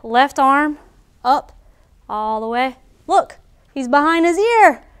that left arm up all the way. Look, he's behind his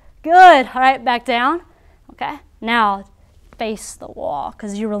ear. Good. All right, back down. Okay. Now face the wall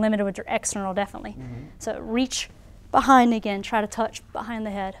because you were limited with your external, definitely. So reach behind again. Try to touch behind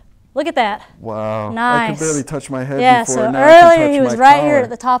the head. Look at that. Wow. Nice. I could barely touch my head yeah, before. so Now I can earlier touch he was my right here collar. at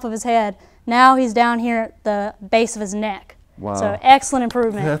the top of his head. Now he's down here at the base of his neck. Wow. So excellent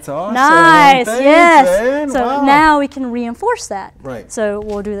improvement. That's awesome. Nice. Thanks, yes. man. So Wow. now we can reinforce that. Right. So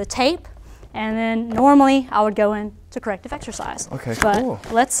we'll do the tape, and then normally I would go into corrective exercise. Okay, but cool.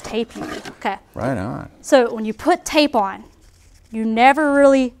 let's tape you. Okay. Right on. So when you put tape on, you never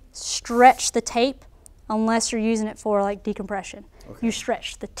really stretch the tape unless you're using it for like decompression. Okay. You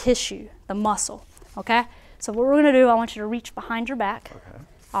stretch the tissue, the muscle, okay? So what we're gonna do, I want you to reach behind your back. Okay.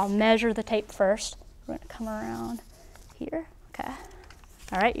 I'll measure the tape first. We're gonna come around here, okay?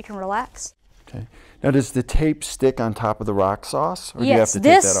 All right, you can relax. Okay. Now does the tape stick on top of the rock sauce, or Yes, do you have to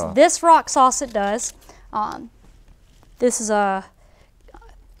take that off? this rock sauce it does. This is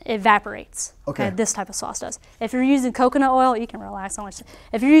evaporates. Okay. This type of sauce does. If you're using coconut oil, you can relax on it.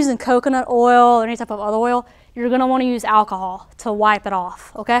 If you're using coconut oil or any type of other oil, you're gonna want to use alcohol to wipe it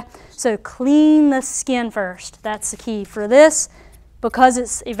off, okay? So clean the skin first. That's the key. For this, because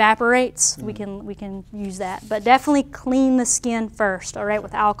it evaporates, we can use that. But definitely clean the skin first, all right,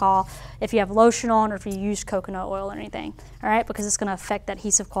 with alcohol. If you have lotion on or if you use coconut oil or anything, all right, because it's gonna affect the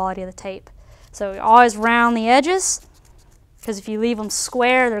adhesive quality of the tape. So always round the edges, because if you leave them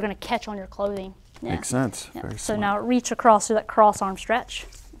square, they're going to catch on your clothing. Yeah. Makes sense. Yeah. Very So smart. now reach across through that cross arm stretch.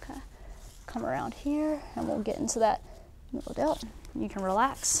 Okay. Come around here, and we'll get into that middle delt. You can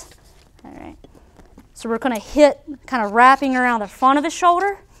relax. All right. So we're going to hit kind of wrapping around the front of his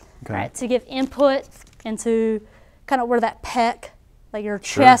shoulder, Okay. right, to give input into kind of where that pec, like your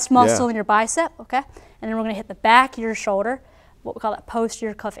chest muscle and your bicep, okay? And then we're going to hit the back of your shoulder, what we call that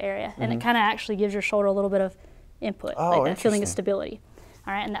posterior cuff area. And it kind of actually gives your shoulder a little bit of input, like that feeling of stability.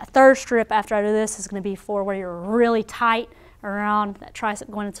 All right, and that third strip after I do this is going to be for where you're really tight around that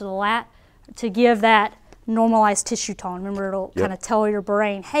tricep going into the lat to give that normalized tissue tone. Remember, it'll kind of tell your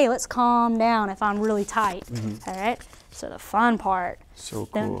brain, hey, let's calm down if I'm really tight. All right, so the fun part. So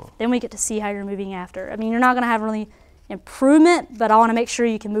cool. Then we get to see how you're moving after. I mean, you're not going to have really improvement, but I want to make sure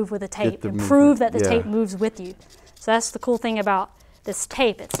you can move with the tape. Prove that the tape moves with you. So that's the cool thing about this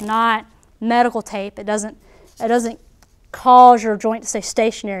tape. It's not medical tape. It doesn't cause your joint to stay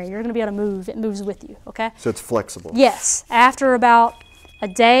stationary. You're going to be able to move. It moves with you, okay? So it's flexible. Yes. After about a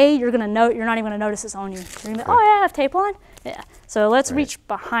day, you're not even going to notice it's on you. You're going to be, oh yeah, I have tape on. Yeah. So let's reach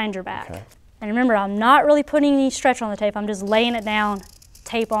behind your back. Okay. And remember, I'm not really putting any stretch on the tape. I'm just laying it down,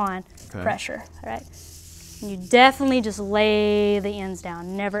 tape on, pressure, all right? And you definitely just lay the ends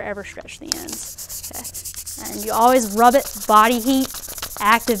down. Never ever stretch the ends, okay? And you always rub it. Body heat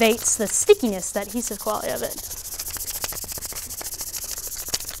activates the stickiness, that adhesive quality of it.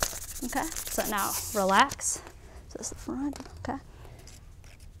 Okay, so now relax. So that's the front, okay.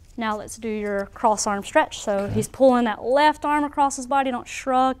 Now let's do your cross arm stretch. So he's pulling that left arm across his body. Don't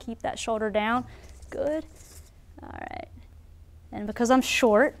shrug, keep that shoulder down. Good. All right. And because I'm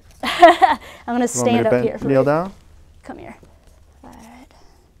short, I'm gonna stand up here. Kneel down? Come here. All right.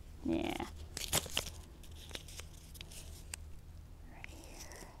 Yeah.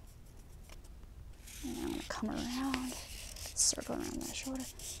 Come around, circle around that shoulder.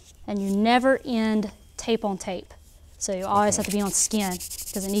 And you never end tape on tape. So you always have to be on skin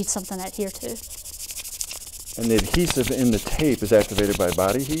because it needs something to adhere to. And the adhesive in the tape is activated by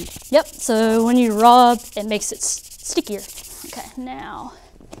body heat? Yep, so when you rub, it makes it stickier. Okay, now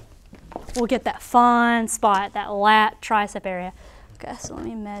we'll get that fun spot, that lat tricep area. Okay, so let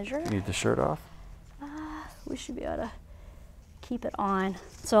me measure. Need the shirt off? We should be able to keep it on.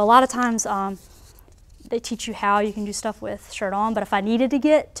 So a lot of times, they teach you how you can do stuff with shirt on, but if I needed to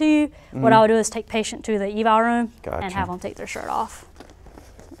get to you, what I would do is take patient to the eval room and have them take their shirt off.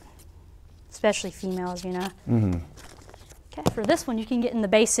 Especially females, you know. Okay, for this one, you can get in the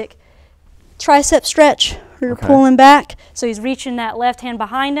basic tricep stretch where you're pulling back. So he's reaching that left hand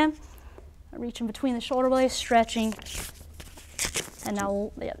behind him, reaching between the shoulder blades, stretching, and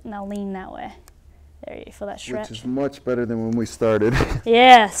now lean that way. There, you feel that stretch? Which is much better than when we started.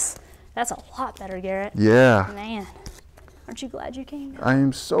 Yes. That's a lot better, Gerrit. Yeah. Man, aren't you glad you came? I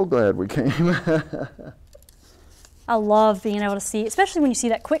am so glad we came. I love being able to see, especially when you see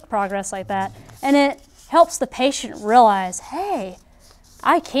that quick progress like that. And it helps the patient realize, hey,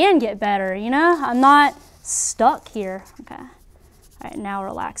 I can get better, you know? I'm not stuck here. Okay. All right, now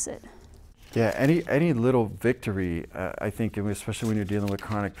relax it. Yeah, any little victory, I think, especially when you're dealing with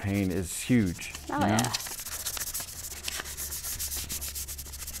chronic pain, is huge. Oh, yeah.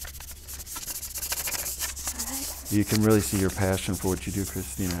 You can really see your passion for what you do,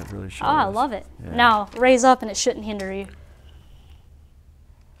 Christina. It really shows. Oh, I love it. Yeah. Now, raise up and it shouldn't hinder you.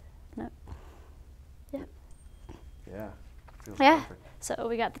 Nope. Yeah. Yeah. Feels Yeah. perfect. So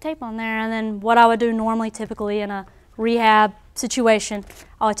we got the tape on there, and then what I would do normally, typically in a rehab situation,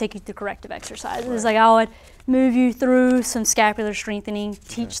 I would take you through corrective exercises. Right. Like I would move you through some scapular strengthening,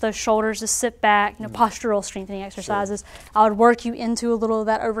 teach those shoulders to sit back, you know, postural strengthening exercises. Sure. I would work you into a little of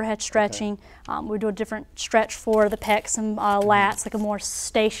that overhead stretching. We do a different stretch for the pecs and lats, like a more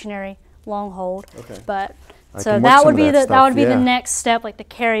stationary long hold. But so that would be the next step, like the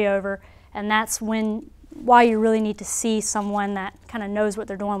carryover, and that's why you really need to see someone that kind of knows what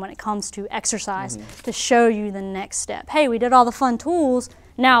they're doing when it comes to exercise to show you the next step. Hey, we did all the fun tools,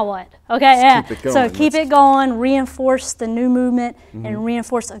 now what? Okay, keep it going. So keep it going, reinforce the new movement, and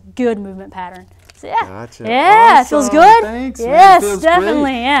reinforce a good movement pattern. So yeah, gotcha. Yeah, awesome. It feels good. Thanks, yes, man. It feels definitely.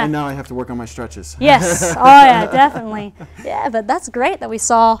 Great. Yeah. And now I have to work on my stretches. Yes. Oh yeah, definitely. Yeah, but that's great that we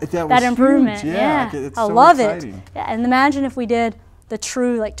saw that improvement. Huge. Yeah, it's I so love exciting. it. Yeah, and imagine if we did the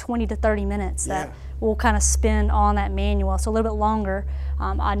true like 20 to 30 minutes that we'll kind of spend on that manual, so a little bit longer.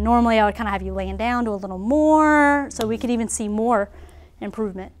 Normally I would kind of have you laying down, do a little more, so we could even see more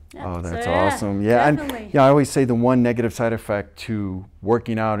improvement. Yeah. Oh, that's so, awesome. Yeah, definitely. and I always say the one negative side effect to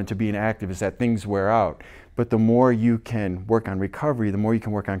working out and to being active is that things wear out. But the more you can work on recovery, the more you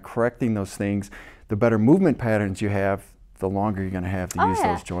can work on correcting those things, the better movement patterns you have, the longer you're going to have to use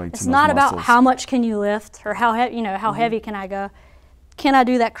those joints. It's and not those about muscles. how much can you lift or how heavy can I go. Can I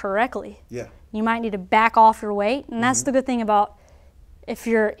do that correctly? Yeah. You might need to back off your weight, and that's the good thing about if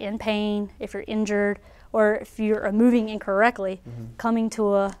you're in pain, if you're injured, or if you're moving incorrectly, coming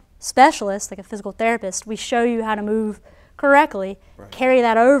to a specialist, like a physical therapist, we show you how to move correctly, carry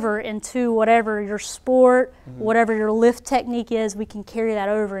that over into whatever your sport, whatever your lift technique is, we can carry that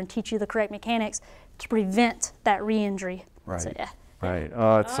over and teach you the correct mechanics to prevent that re-injury. Right. So, yeah. Right.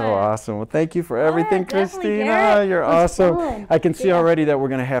 Oh, it's so awesome. Well, thank you for everything, Christina. Gerrit. You're awesome. I can see already that we're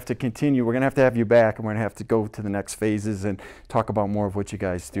going to have to continue. We're going to have you back, and we're going to have to go to the next phases and talk about more of what you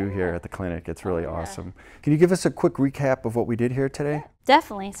guys do here at the clinic. It's really awesome. Can you give us a quick recap of what we did here today?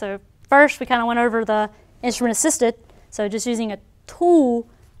 Definitely. So first, we kind of went over the instrument assisted. So just using a tool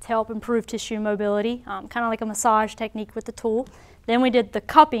to help improve tissue mobility, kind of like a massage technique with the tool. Then we did the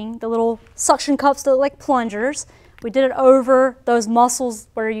cupping, the little suction cups that look like plungers. We did it over those muscles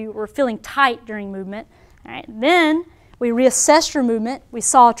where you were feeling tight during movement. All right. Then we reassessed your movement. We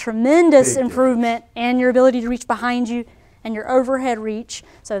saw a tremendous improvement in your ability to reach behind you and your overhead reach.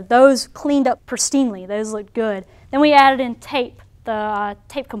 So those cleaned up pristinely. Those looked good. Then we added in tape, the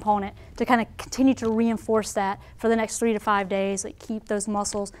tape component, to kind of continue to reinforce that for the next 3 to 5 days, like keep those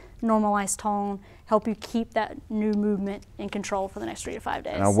muscles normalize tone, help you keep that new movement in control for the next 3 to 5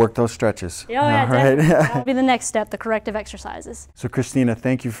 days. And I'll work those stretches. Oh, yeah, definitely. That'll be the next step, the corrective exercises. So Christina,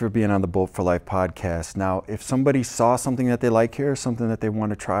 thank you for being on the Bult for Life podcast. Now, if somebody saw something that they like here, something that they want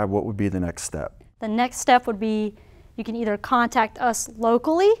to try, what would be the next step? The next step would be you can either contact us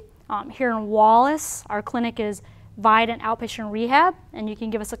locally here in Wallace. Our clinic is Vidant Outpatient Rehab, and you can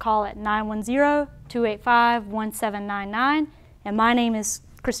give us a call at 910-285-1799. And my name is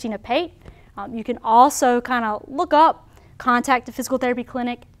Christina Pate. You can also kind of look up, contact the physical therapy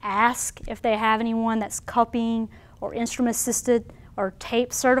clinic, ask if they have anyone that's cupping or instrument assisted or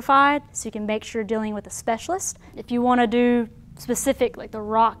tape certified, so you can make sure you're dealing with a specialist. If you want to do specific, like the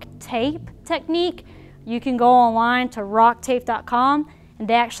rock tape technique, you can go online to rocktape.com, and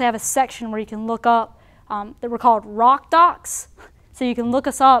they actually have a section where you can look up that were called rock docs. So you can look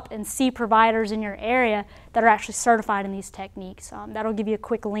us up and see providers in your area that are actually certified in these techniques. That'll give you a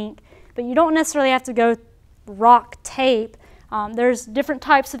quick link. But you don't necessarily have to go rock tape. There's different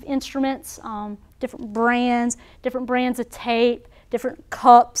types of instruments, different brands of tape, different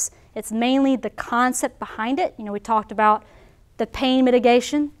cups. It's mainly the concept behind it. You know, we talked about the pain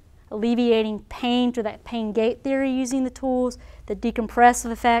mitigation, alleviating pain through that pain gate theory using the tools, the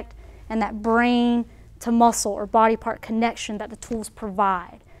decompressive effect, and that brain to muscle or body part connection that the tools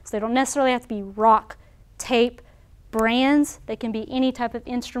provide. So they don't necessarily have to be rock tape brands. They can be any type of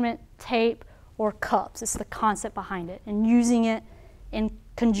instrument, tape, or cups. It's the concept behind it, and using it in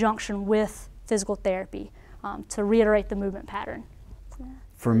conjunction with physical therapy to reiterate the movement pattern.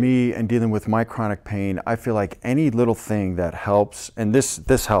 for me and dealing with my chronic pain, I feel like any little thing that helps, and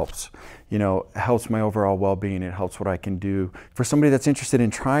this helps, you know, helps my overall well-being. It helps what I can do. For somebody that's interested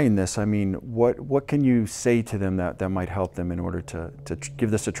in trying this, I mean, what can you say to them that might help them in order to give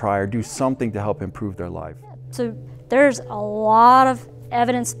this a try or do something to help improve their life? So there's a lot of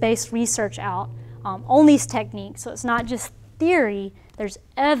evidence-based research out on these techniques. So it's not just theory, there's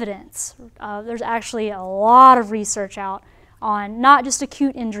evidence. There's actually a lot of research out on not just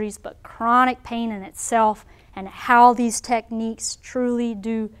acute injuries, but chronic pain in itself and how these techniques truly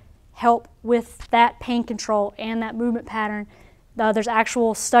do help with that pain control and that movement pattern. There's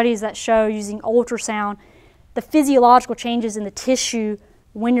actual studies that show using ultrasound the physiological changes in the tissue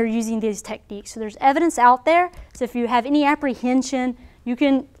when you're using these techniques. So there's evidence out there. So if you have any apprehension, you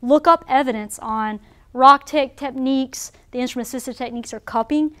can look up evidence on rock techniques, the instrument-assisted techniques, or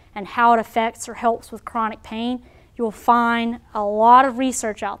cupping, and how it affects or helps with chronic pain. You'll find a lot of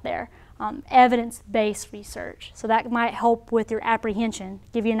research out there, evidence-based research. So that might help with your apprehension,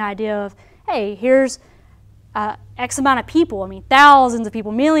 give you an idea of, hey, here's X amount of people, I mean thousands of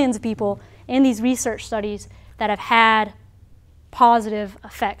people, millions of people in these research studies that have had positive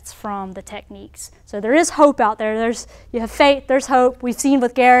effects from the techniques. So there is hope out there. You have faith, there's hope. We've seen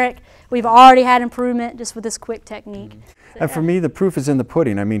with Gerrit, we've already had improvement just with this quick technique. So, and for me, the proof is in the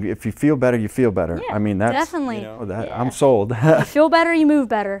pudding. I mean, if you feel better, you feel better. Yeah, I mean, that's definitely. You know, I'm sold. You feel better, you move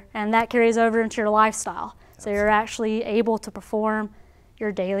better, and that carries over into your lifestyle. So you're actually able to perform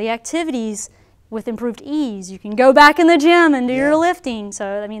your daily activities with improved ease. You can go back in the gym and do your lifting.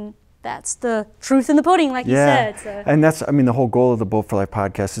 So, I mean, that's the truth in the pudding, like you said. So. And that's, I mean, the whole goal of the Bult for Life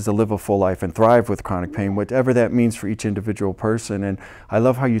podcast is to live a full life and thrive with chronic pain, whatever that means for each individual person. And I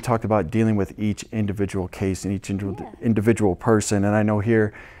love how you talked about dealing with each individual case and each individual person. And I know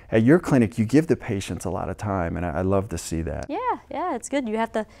here at your clinic, you give the patients a lot of time, and I love to see that. Yeah, it's good. You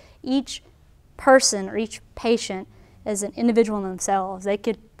have to, each person or each patient is an individual in themselves.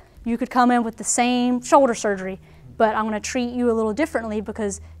 You could come in with the same shoulder surgery, but I'm going to treat you a little differently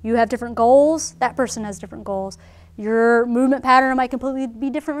because you have different goals, that person has different goals. Your movement pattern might completely be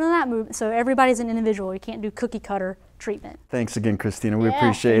different than that movement, so everybody's an individual. You can't do cookie cutter treatment. Thanks again, Christina. We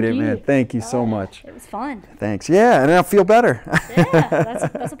appreciate it, man. Thank you so much. It was fun. Thanks. Yeah, and I feel better. Yeah,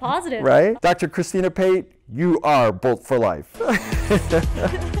 that's a positive. Right? Dr. Christina Pate, you are Bult for Life.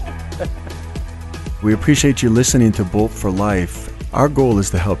 We appreciate you listening to Bult for Life. Our goal is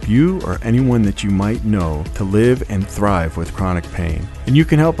to help you or anyone that you might know to live and thrive with chronic pain. And you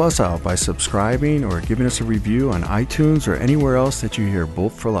can help us out by subscribing or giving us a review on iTunes or anywhere else that you hear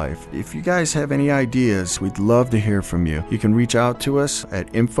Bult for Life. If you guys have any ideas, we'd love to hear from you. You can reach out to us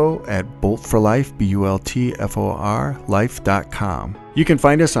at info@bultforlife, BULTFOR, life.com. You can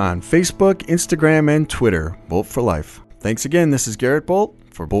find us on Facebook, Instagram, and Twitter, Bult for Life. Thanks again. This is Gerrit Bult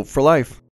for Bult for Life.